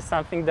 and this is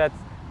something that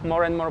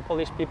more and more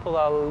Polish people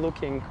are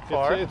looking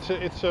for.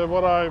 It's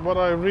what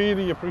I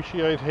really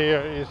appreciate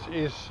here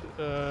is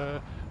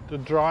the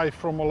drive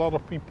from a lot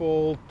of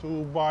people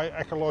to buy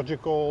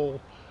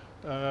ecological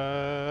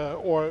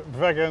or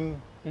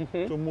vegan,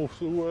 to move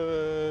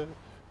to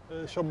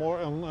some more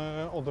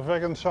on the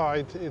vegan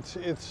side.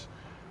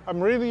 I'm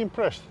really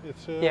impressed.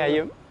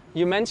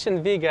 You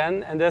mentioned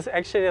vegan, and there's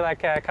actually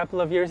like a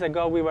couple of years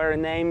ago we were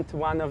named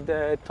one of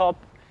the top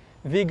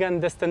vegan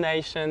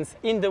destinations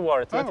in the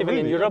world. Not even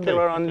in Europe. There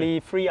were only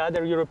 3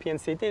 other European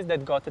cities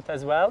that got it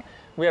as well.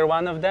 We are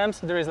one of them,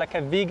 so there is like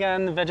a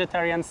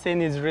vegetarian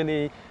scene is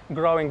really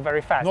growing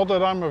very fast. Not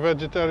that I'm a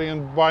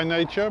vegetarian by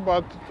nature,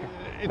 but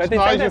it's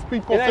nice if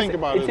people think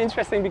about it. It's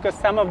interesting because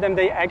some of them,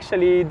 they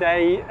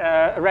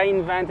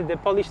reinvent the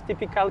Polish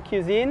typical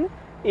cuisine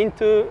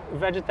into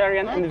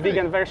vegetarian and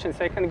vegan versions.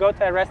 So you can go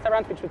to a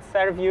restaurant which would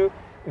serve you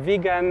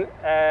vegan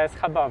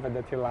schabowy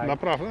that you like.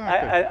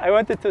 I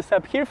wanted to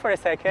stop here for a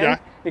second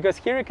because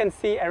here you can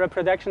see a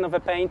reproduction of a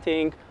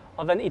painting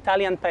of an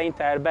Italian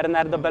painter,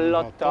 Bernardo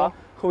Bellotto,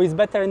 who is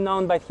better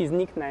known by his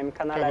nickname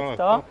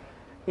Canaletto.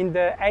 In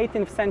the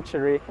 18th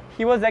century,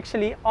 he was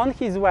actually on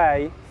his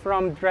way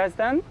from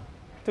Dresden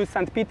to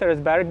St.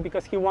 Petersburg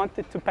because he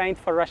wanted to paint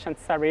for Russian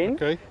Tsarina.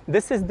 Okay.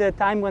 This is the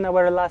time when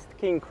our last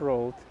king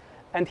ruled.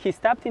 And he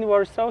stopped in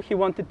Warsaw. He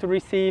wanted to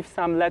receive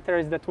some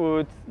letters that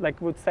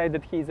would say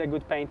that he is a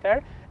good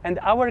painter. And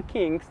our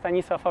king,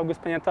 Stanisław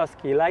August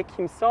Poniatowski, liked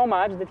him so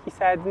much that he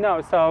said,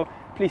 no, so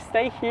please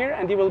stay here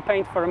and you will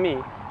paint for me.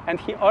 And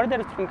he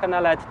ordered from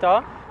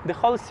Canaletto the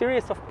whole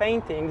series of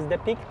paintings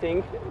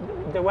depicting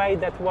the way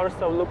that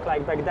Warsaw looked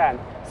like back then.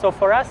 So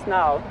for us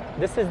now,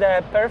 this is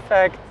the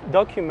perfect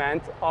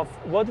document of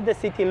what the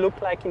city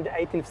looked like in the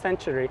 18th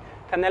century.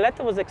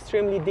 Canaletto was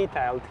extremely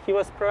detailed. He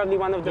was probably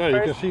one of the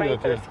first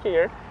painters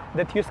here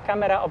that used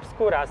camera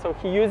obscura. So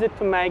he used it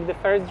to make the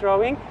first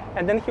drawing,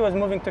 and then he was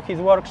moving to his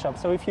workshop.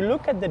 So if you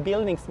look at the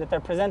buildings that are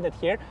presented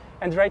here,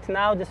 and right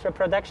now these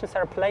reproductions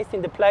are placed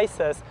in the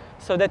places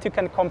so that you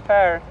can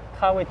compare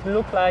how it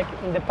looked like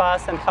in the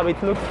past and how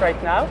it looks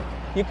right now.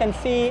 You can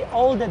see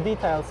all the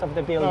details of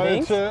the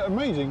buildings. It's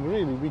amazing,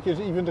 really, because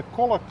even the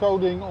color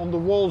coding on the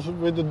walls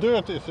with the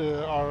dirt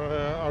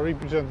are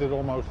represented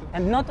almost.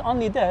 And not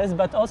only this,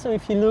 but also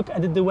if you look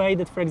at the way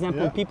that, for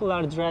example, people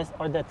are dressed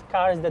or that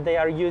cars that they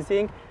are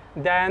using,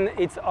 then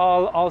it's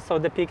all also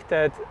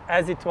depicted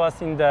as it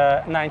was in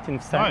the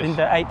 19th century, in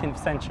the 18th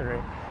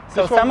century.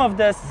 So some of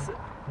this...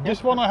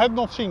 This one I had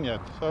not seen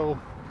yet, so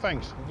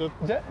thanks.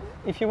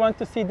 If you want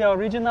to see the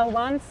original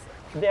ones,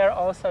 they are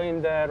also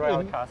in the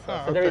Royal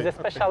Castle. So there is a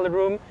special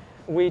room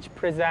which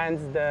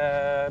presents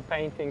the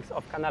paintings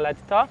of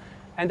Canaletto.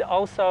 And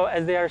also,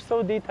 as they are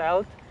so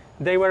detailed,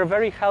 they were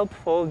very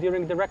helpful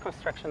during the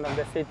reconstruction of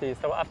the city.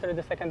 So after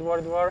the Second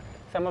World War,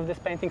 some of these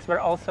paintings were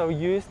also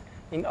used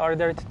in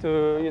order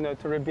to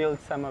rebuild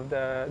some of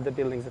the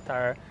buildings that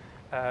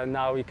are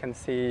now you can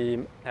see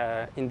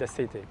in the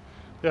city.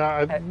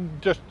 Yeah,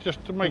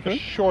 just to make a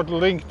short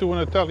link to an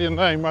Italian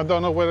name, I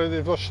don't know whether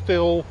it was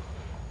still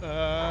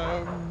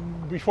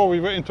before we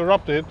were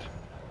interrupted,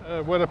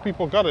 whether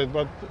people got it,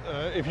 but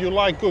if you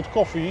like good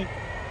coffee,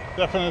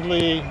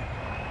 definitely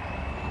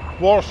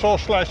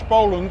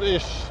Warsaw/Poland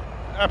is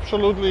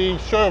absolutely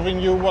serving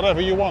you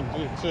whatever you want.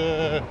 It's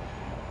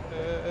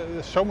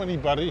there's so many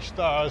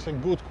baristas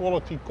and good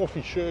quality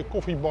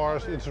coffee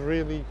bars. It's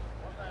really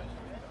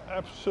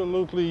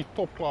absolutely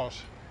top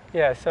class.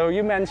 Yeah, so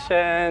you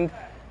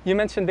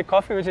mentioned the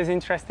coffee, which is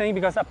interesting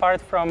because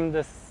apart from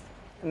this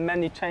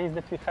many chains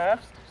that we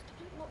have,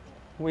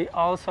 we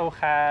also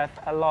have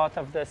a lot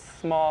of the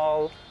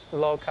small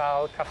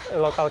local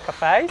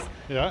cafes.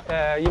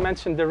 Yeah. You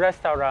mentioned the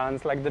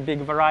restaurants, like the big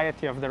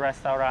variety of the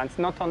restaurants,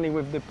 not only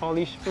with the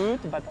Polish food,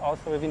 but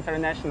also with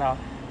international.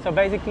 So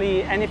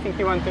basically anything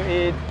you want to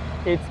eat,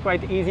 it's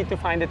quite easy to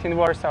find it in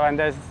Warsaw, and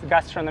this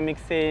gastronomic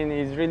scene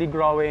is really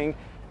growing.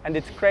 And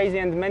it's crazy,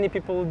 and many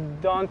people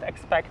don't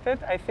expect it.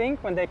 I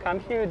think when they come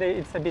here,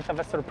 it's a bit of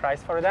a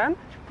surprise for them.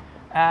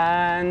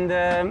 And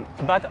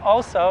but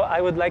also,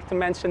 I would like to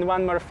mention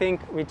one more thing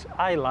which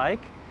I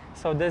like.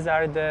 So these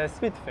are the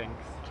sweet things.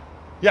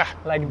 Yeah,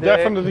 like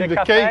definitely the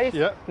cafes, cake.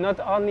 Yeah. Not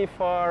only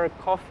for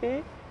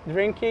coffee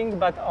drinking,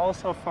 but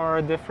also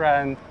for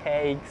different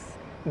cakes.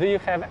 Do you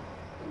have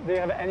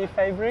any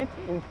favorite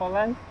in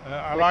Poland?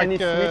 I like any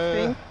sweet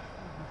thing?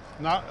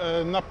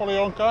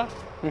 Napoleonka.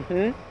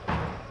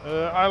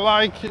 I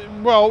like,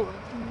 well,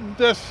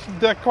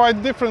 they're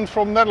quite different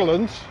from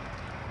Netherlands,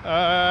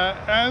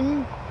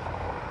 and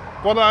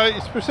what I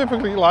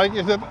specifically like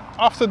is that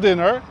after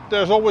dinner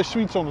there's always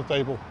sweets on the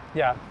table.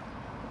 Yeah.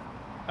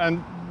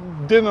 And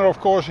dinner, of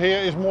course, here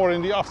is more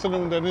in the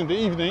afternoon than in the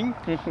evening,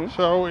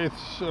 so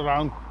it's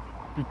around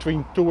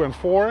between 2 and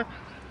 4,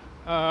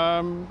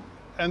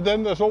 and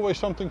then there's always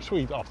something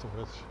sweet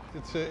afterwards.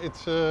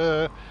 It's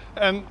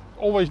and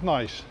always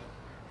nice.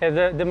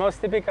 Yeah, the most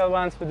typical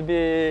ones would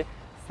be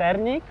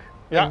sernik,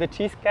 the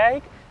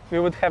cheesecake. We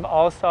would have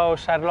also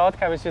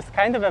szarlotka, which is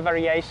kind of a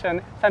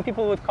variation. Some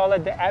people would call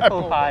it the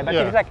apple pie, but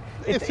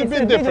it's a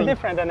bit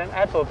different than an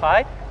apple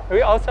pie.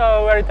 We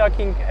also were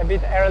talking a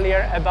bit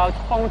earlier about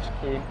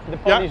pączki, the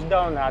Polish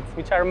donuts,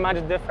 which are much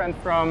different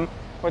from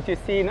what you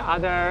see in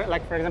other,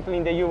 like for example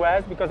in the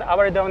US, because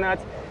our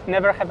donuts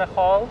never have a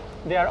hole.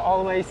 They are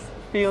always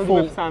filled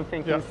with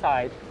something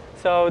inside.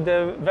 So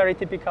the very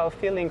typical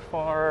filling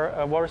for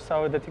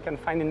Warsaw that you can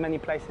find in many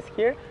places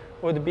here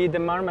would be the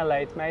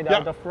marmalade made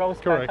out of rose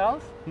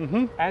petals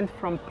and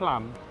from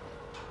plum.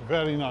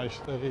 Very nice.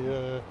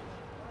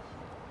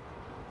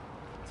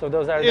 So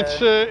those are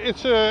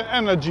it's an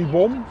energy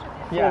bomb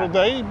for the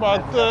day,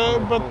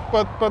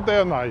 but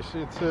they're nice.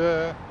 It's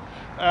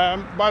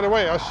by the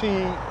way, I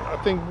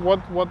think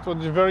what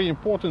is very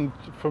important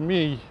for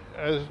me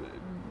as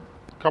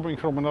coming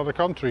from another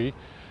country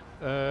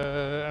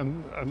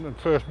and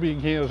first being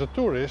here as a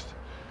tourist,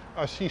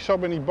 I see so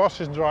many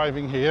buses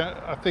driving here.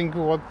 I think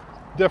what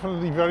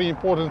definitely very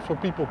important for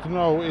people to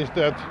know is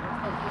that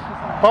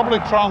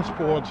public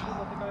transport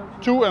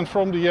to and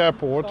from the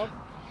airport,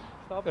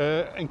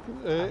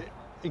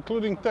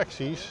 including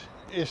taxis,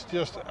 is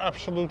just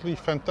absolutely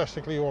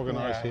fantastically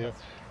organized here.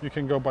 You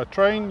can go by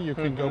train, you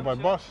can go by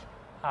bus.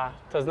 A,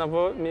 to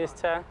znowu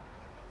miejsce.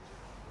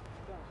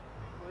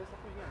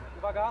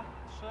 Uwaga,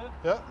 3,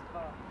 Yeah. 2,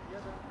 1.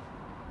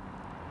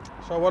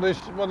 So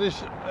what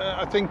is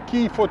I think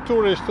key for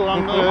tourists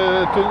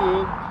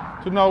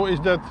to know is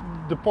that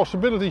the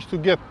possibilities to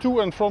get to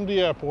and from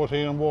the airport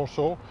here in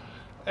Warsaw,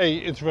 A,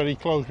 it's very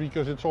close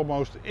because it's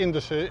almost in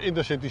the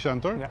city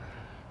center.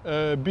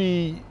 Yeah.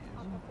 B,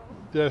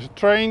 there's a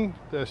train,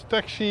 there's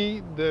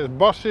taxi, there's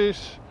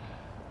buses.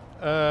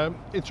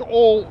 It's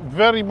all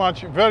very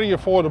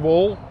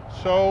affordable.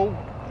 So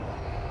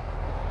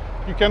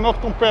you cannot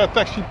compare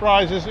taxi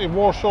prices in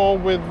Warsaw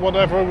with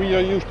whatever we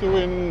are used to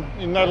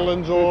in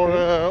Netherlands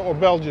or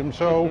Belgium.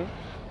 So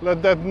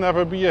let that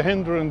never be a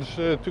hindrance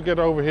to get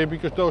over here,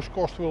 because those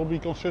costs will be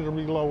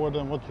considerably lower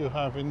than what you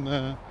have in.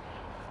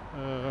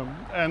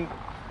 And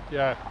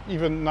yeah,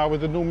 even now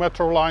with the new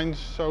metro lines,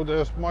 so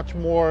there's much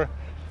more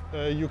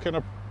you can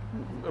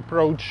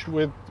approach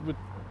with.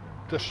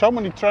 There's so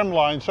many tram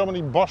lines, so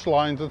many bus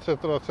lines,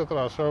 etc.,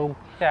 etc. So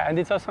yeah, and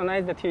it's also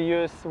nice that you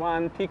use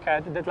one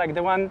ticket. That like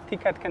the one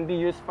ticket can be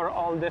used for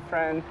all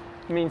different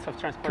means of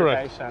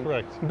transportation.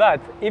 Correct. But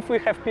if we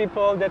have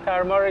people that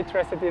are more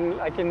interested in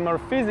in more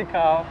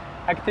physical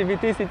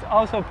activities, it's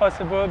also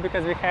possible,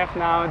 because we have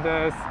now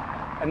this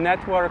a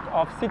network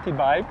of city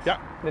bikes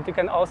that you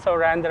can also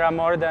rent. There are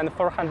more than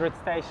 400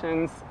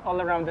 stations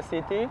all around the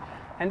city,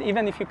 and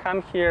even if you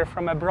come here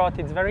from abroad,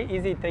 it's very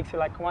easy. It takes you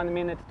like 1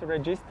 minute to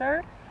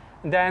register.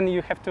 Then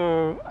you have to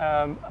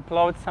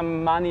upload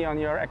some money on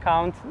your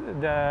account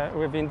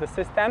within the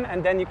system,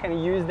 and then you can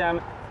use them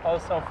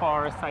also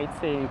for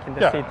sightseeing in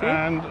the city.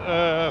 And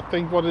I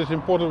think what is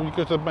important,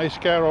 because it may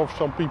scare off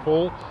some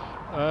people,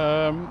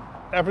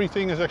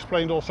 everything is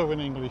explained also in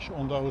English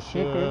on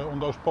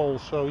those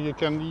poles, so you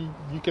can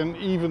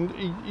even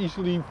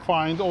easily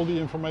find all the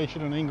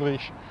information in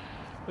English.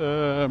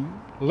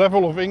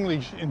 Level of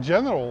English in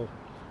general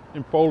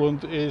in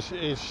Poland is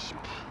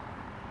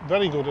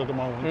very good at the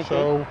moment.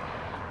 So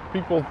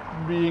people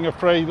being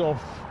afraid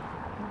of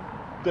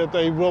that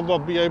they will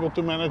not be able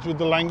to manage with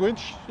the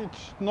language,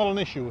 it's not an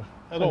issue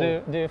at all.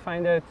 Do you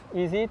find it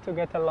easy to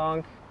get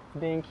along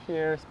being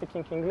here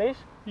speaking English?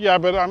 Yeah,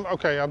 but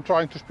I'm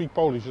trying to speak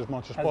Polish as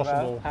much as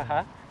possible.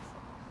 Well.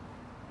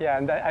 Yeah,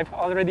 and I've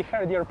already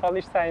heard your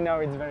Polish, so I know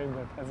it's very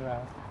good as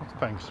well.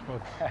 Thanks.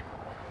 But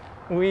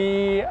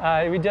we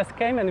just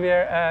came, and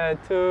we're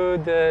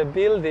to the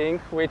building,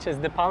 which is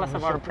the palace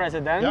of our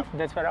president. Yeah.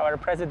 That's where our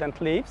president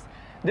lives.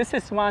 This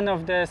is one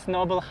of the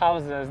noble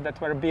houses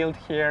that were built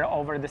here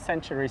over the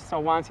centuries. So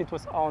once it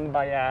was owned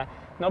by a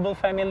noble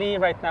family,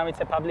 right now it's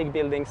a public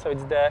building, so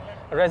it's the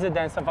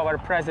residence of our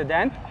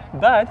president.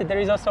 But there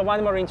is also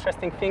one more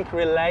interesting thing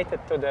related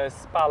to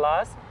this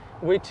palace,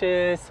 which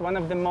is one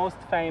of the most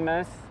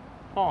famous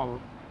Pole.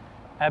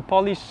 A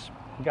Polish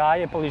guy,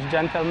 a Polish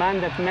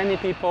gentleman that many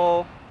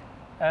people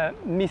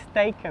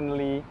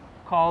mistakenly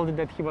called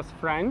that he was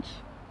French.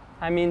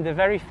 I mean, the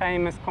very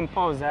famous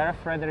composer,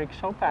 Frédéric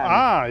Chopin.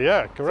 Ah,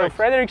 yeah, correct.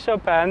 So Frédéric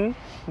Chopin,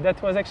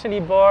 that was actually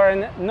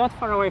born not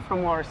far away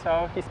from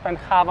Warsaw. He spent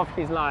half of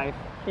his life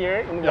here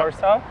in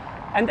Warsaw.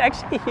 And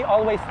actually, he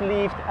always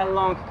lived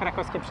along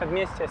Krakowskie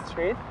Przedmieście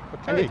Street.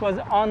 Okay. And it was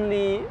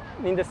only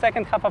in the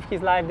second half of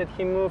his life that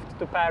he moved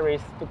to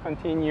Paris to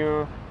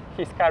continue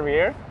his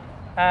career.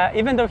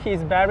 Even though he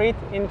is buried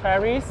in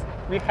Paris,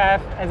 we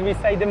have, as we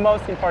say, the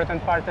most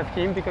important part of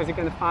him, because you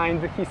can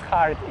find his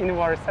heart in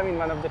Warsaw in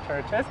one of the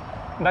churches.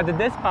 But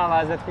this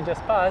palace that we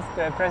just passed,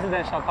 the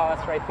presidential palace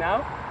right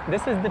now,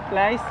 this is the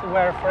place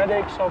where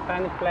Frédéric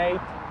Chopin played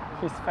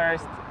his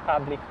first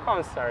public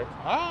concert.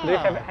 Do you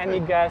have any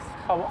guess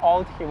how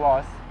old he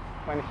was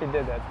when he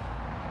did it?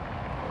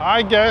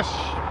 I guess,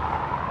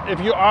 if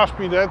you ask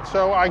me that,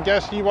 so I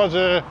guess he was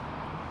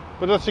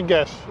but that's a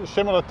guess, a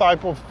similar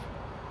type of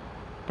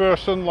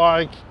person,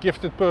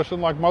 gifted person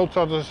like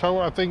Mozart or so.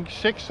 I think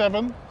 6,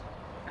 7.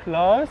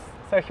 Close.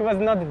 So he was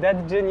not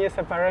that genius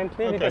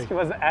apparently, because he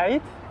was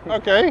 8.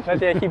 Okay.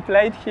 But yeah, he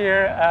played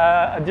here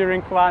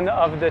during one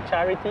of the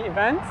charity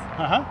events.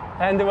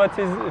 And what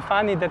is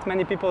funny, that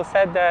many people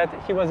said that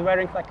he was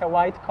wearing like a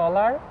white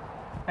collar,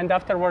 and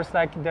afterwards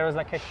there was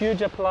a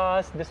huge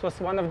applause. This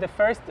was one of the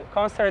first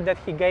concerts that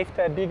he gave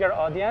to a bigger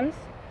audience.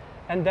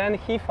 And then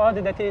he thought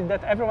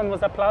that everyone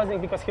was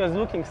applauding because he was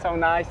looking so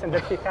nice and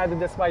that he had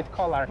this white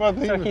collar.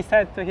 So he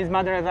said to his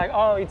mother,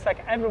 oh, it's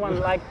like everyone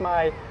liked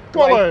my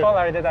white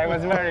collar that I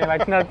was wearing,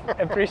 not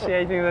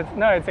appreciating that.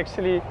 No, it's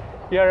actually,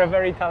 you're a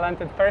very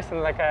talented person,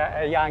 like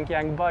a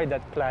young boy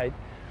that played.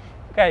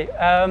 Okay,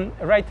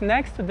 right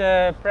next to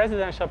the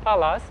presidential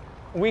palace,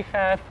 we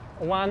have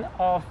one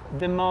of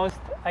the most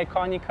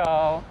iconic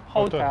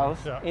hotels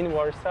in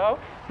Warsaw.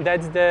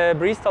 That's the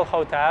Bristol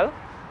Hotel,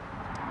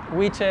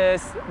 which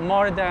is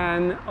more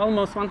than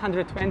almost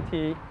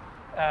 120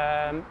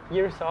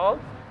 years old.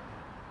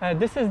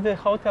 This is the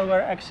hotel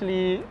where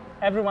actually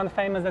everyone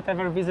famous that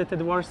ever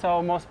visited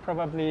Warsaw most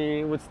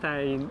probably would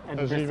stay at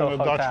the Bristol even a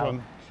Hotel. Dutch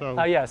one.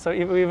 So. Yeah, so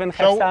we even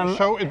have some...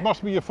 So it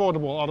must be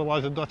affordable,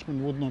 otherwise a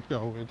Dutchman would not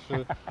go.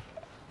 It's,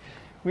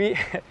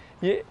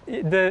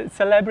 The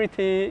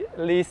celebrity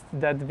list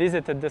that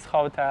visited this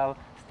hotel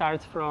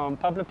starts from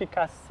Pablo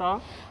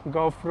Picasso,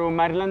 go through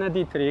Marlene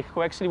Dietrich,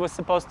 who actually was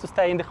supposed to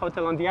stay in the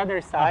hotel on the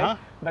other side,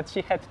 but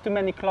she had too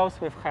many clothes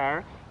with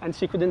her and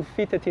she couldn't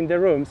fit it in the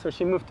room, so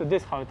she moved to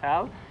this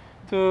hotel,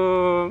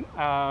 to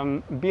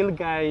Bill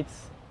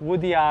Gates,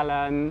 Woody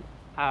Allen,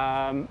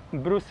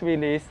 Bruce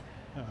Willis.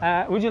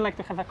 Would you like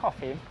to have a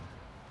coffee?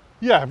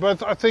 Yeah,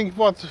 but I think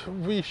what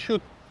we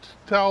should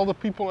tell the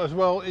people as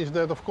well is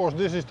that, of course,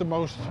 this is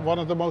one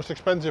of the most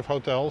expensive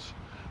hotels,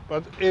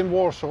 but in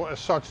Warsaw as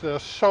such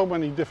there's so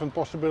many different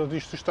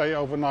possibilities to stay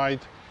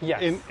overnight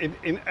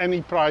in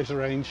any price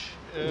range,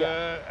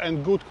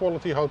 and good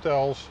quality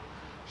hotels.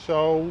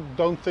 So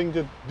don't think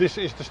that this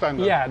is the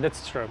standard. Yeah,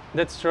 that's true.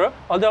 That's true.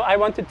 Although I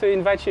wanted to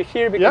invite you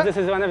here because this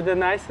is one of the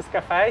nicest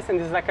cafes, and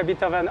it's like a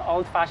bit of an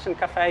old-fashioned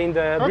cafe in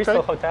the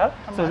Bristol Hotel.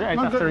 So right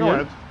after you.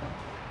 Ahead.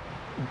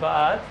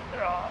 But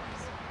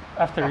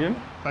after you.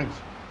 Thanks.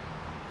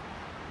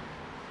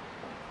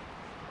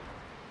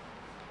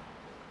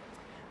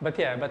 But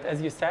yeah, but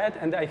as you said,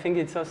 and I think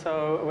it's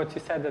also what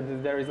you said,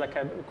 that there is like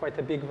quite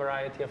a big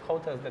variety of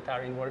hotels that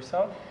are in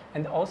Warsaw.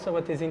 And also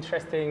what is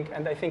interesting,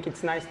 and I think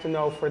it's nice to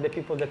know for the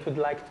people that would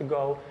like to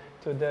go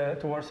to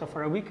Warsaw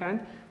for a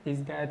weekend,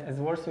 is that as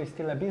Warsaw is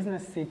still a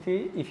business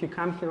city, if you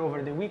come here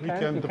over the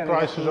weekend you the can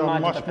prices get are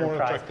much much more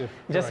attractive.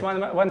 Just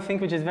one thing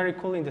which is very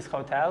cool in this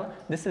hotel,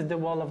 this is the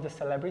wall of the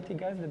celebrity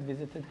guys that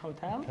visited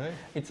hotel. Okay.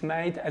 It's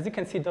made, as you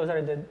can see, those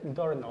are the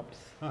doorknobs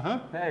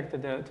there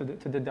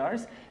to the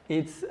doors.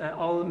 It's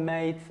all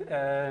made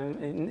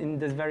in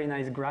this very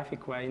nice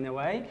graphic way, in a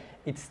way.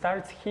 It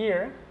starts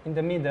here in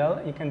the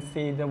middle. You can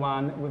see the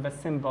one with a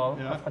symbol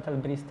of Hotel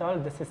Bristol.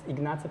 This is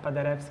Ignacy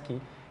Paderewski.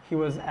 He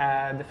was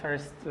the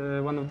first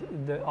one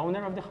of the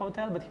owner of the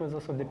hotel, but he was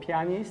also the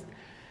pianist.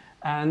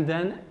 And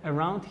then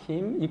around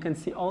him, you can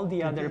see all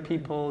the other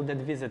people that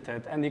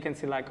visited, and you can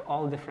see like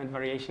all different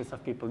variations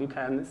of people. You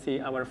can see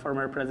our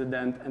former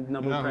president and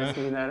Nobel Prize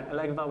winner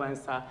Lech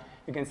Wałęsa.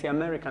 You can see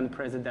American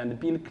president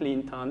Bill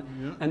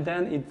Clinton, and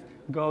then it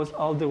goes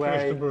all the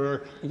way.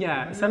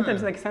 Yeah,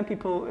 sometimes like some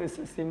people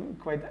seem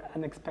quite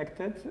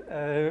unexpected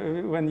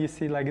when you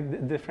see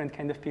like different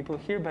kind of people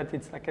here, but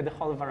it's like the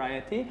whole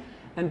variety.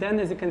 And then,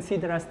 as you can see,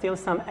 there are still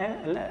some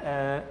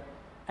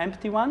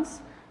empty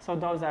ones. So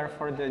those are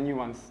for the new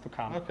ones to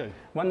come. Okay.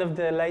 One of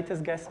the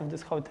latest guests of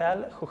this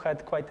hotel, who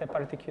had quite a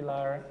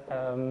particular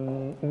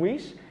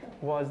wish,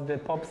 was the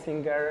pop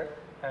singer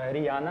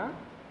Rihanna,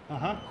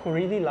 who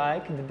really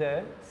liked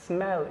the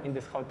smell in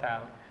this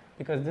hotel.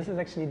 Because this is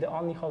actually the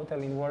only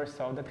hotel in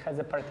Warsaw that has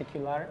a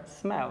particular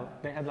smell.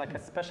 They had like a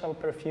special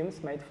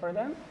perfumes made for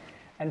them.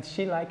 And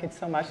she liked it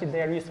so much that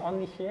they are used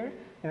only here,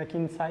 like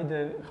inside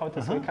the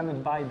hotel, so we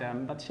cannot buy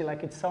them. But she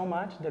liked it so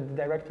much that the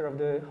director of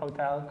the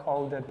hotel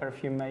called the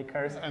perfume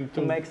makers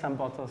to make some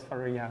bottles for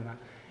Rihanna.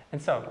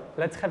 And so,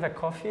 let's have a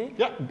coffee,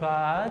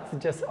 but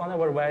just on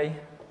our way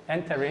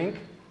entering,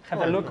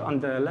 have a look on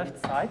the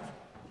left side.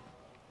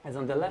 As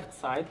on the left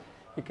side,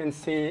 you can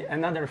see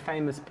another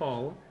famous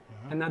Pole,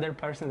 another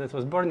person that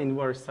was born in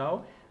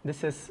Warsaw.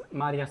 This is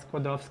Maria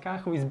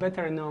Skłodowska, who is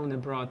better known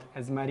abroad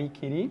as Marie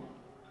Curie.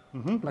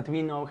 But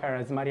we know her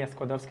as Maria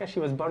Skłodowska. She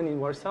was born in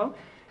Warsaw,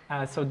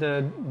 so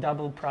the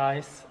double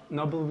prize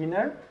Nobel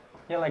winner,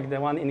 like the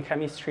one in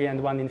chemistry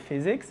and one in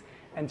physics.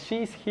 And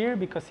she is here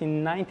because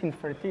in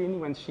 1913,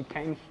 when she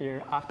came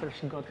here after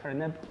she got her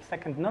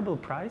second Nobel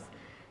Prize,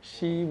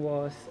 she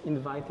was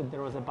invited.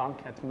 There was a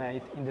banquet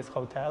made in this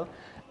hotel,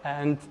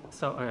 and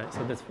so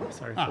that's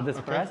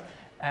for us.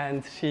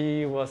 And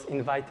she was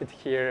invited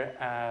here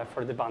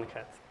for the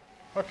banquet.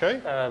 Okay.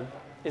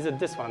 Is it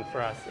this one for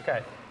us?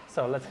 Okay.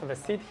 So let's have a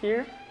seat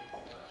here.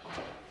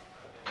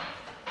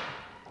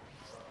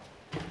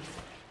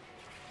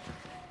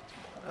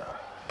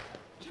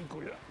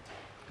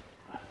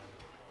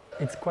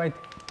 It's quite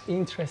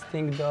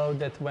interesting though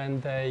that when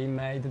they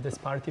made this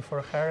party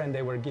for her and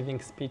they were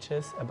giving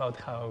speeches about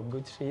how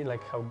good she,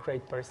 like how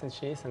great person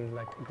she is and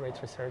like a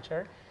great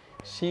researcher,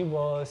 she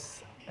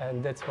was,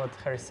 and that's what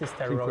her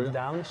sister wrote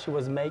down, she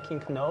was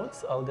making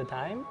notes all the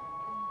time.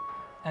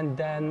 And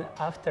then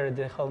after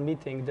the whole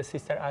meeting, the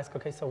sister asked,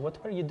 okay, so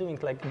what were you doing?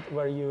 Like,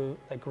 were you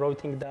like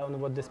writing down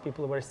what these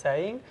people were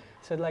saying?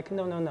 Said like,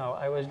 no,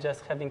 I was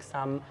just having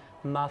some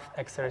math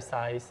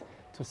exercise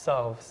to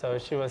solve. So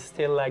she was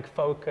still like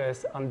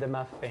focused on the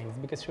math things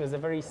because she was a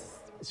very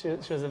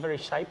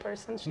shy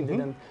person. She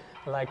didn't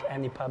like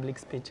any public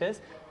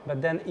speeches.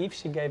 But then if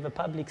she gave a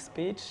public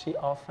speech, she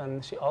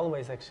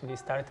always actually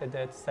started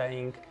it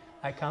saying,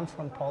 I come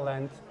from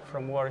Poland,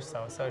 from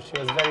Warsaw. So she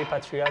was very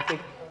patriotic.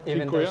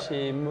 Even though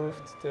she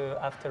moved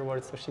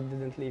afterwards, so she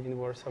didn't live in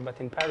Warsaw, but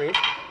in Paris,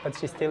 but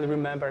she still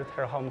remembered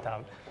her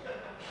hometown.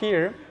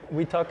 Here,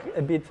 we talk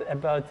a bit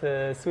about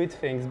sweet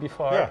things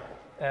before.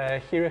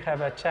 Here you have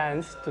a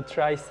chance to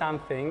try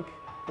something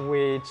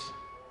which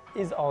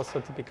is also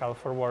typical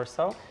for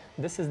Warsaw.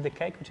 This is the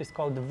cake which is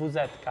called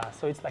wuzetka.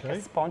 So it's like a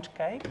sponge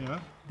cake.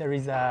 There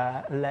is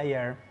a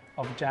layer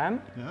of jam.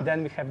 Yeah.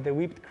 Then we have the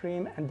whipped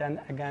cream, and then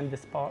again the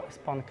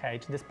spawn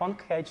cake. The spawn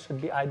cake should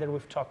be either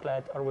with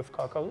chocolate or with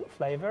cocoa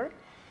flavor.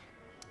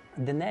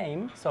 The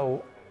name,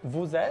 so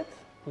vous,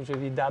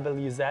 usually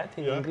WZ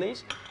in English,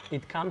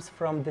 it comes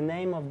from the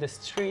name of the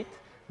street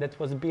that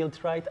was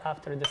built right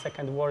after the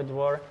Second World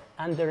War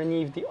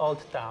underneath the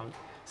old town.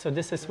 So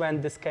this is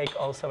when this cake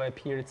also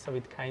appeared, so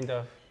it kind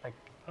of like...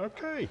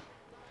 Okay.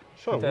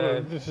 So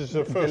this is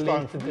the first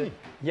time for me.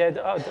 Yeah,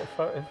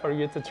 for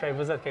you to try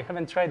vous. I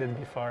haven't tried it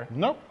before.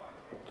 No,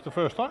 it's the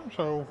first time,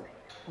 so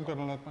I'm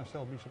gonna let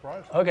myself be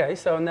surprised. Okay,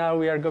 so now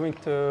we are going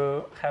to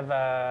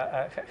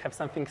have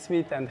something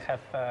sweet and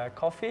have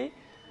coffee.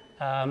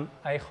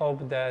 I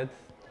hope that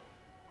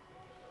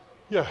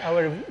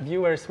our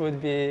viewers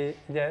would be,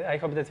 I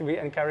hope that we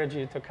encourage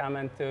you to come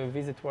and to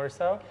visit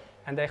Warsaw,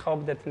 and I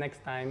hope that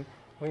next time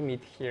we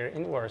meet here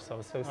in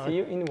Warsaw. So see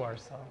you in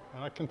Warsaw.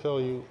 And I can tell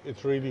you,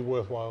 it's really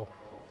worthwhile.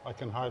 I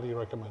can highly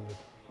recommend it.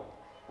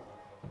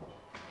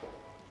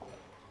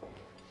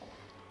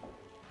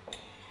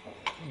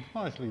 It's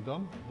nicely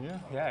done, yeah.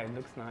 Yeah, it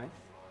looks nice.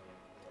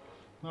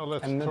 Now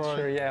let's try. I'm not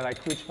sure,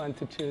 like which one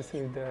to choose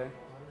with the.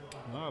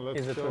 No, let's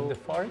Is it go. with the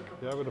fork?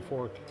 Yeah, with the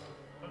fork.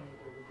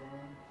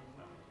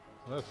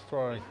 Let's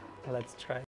try. Let's try.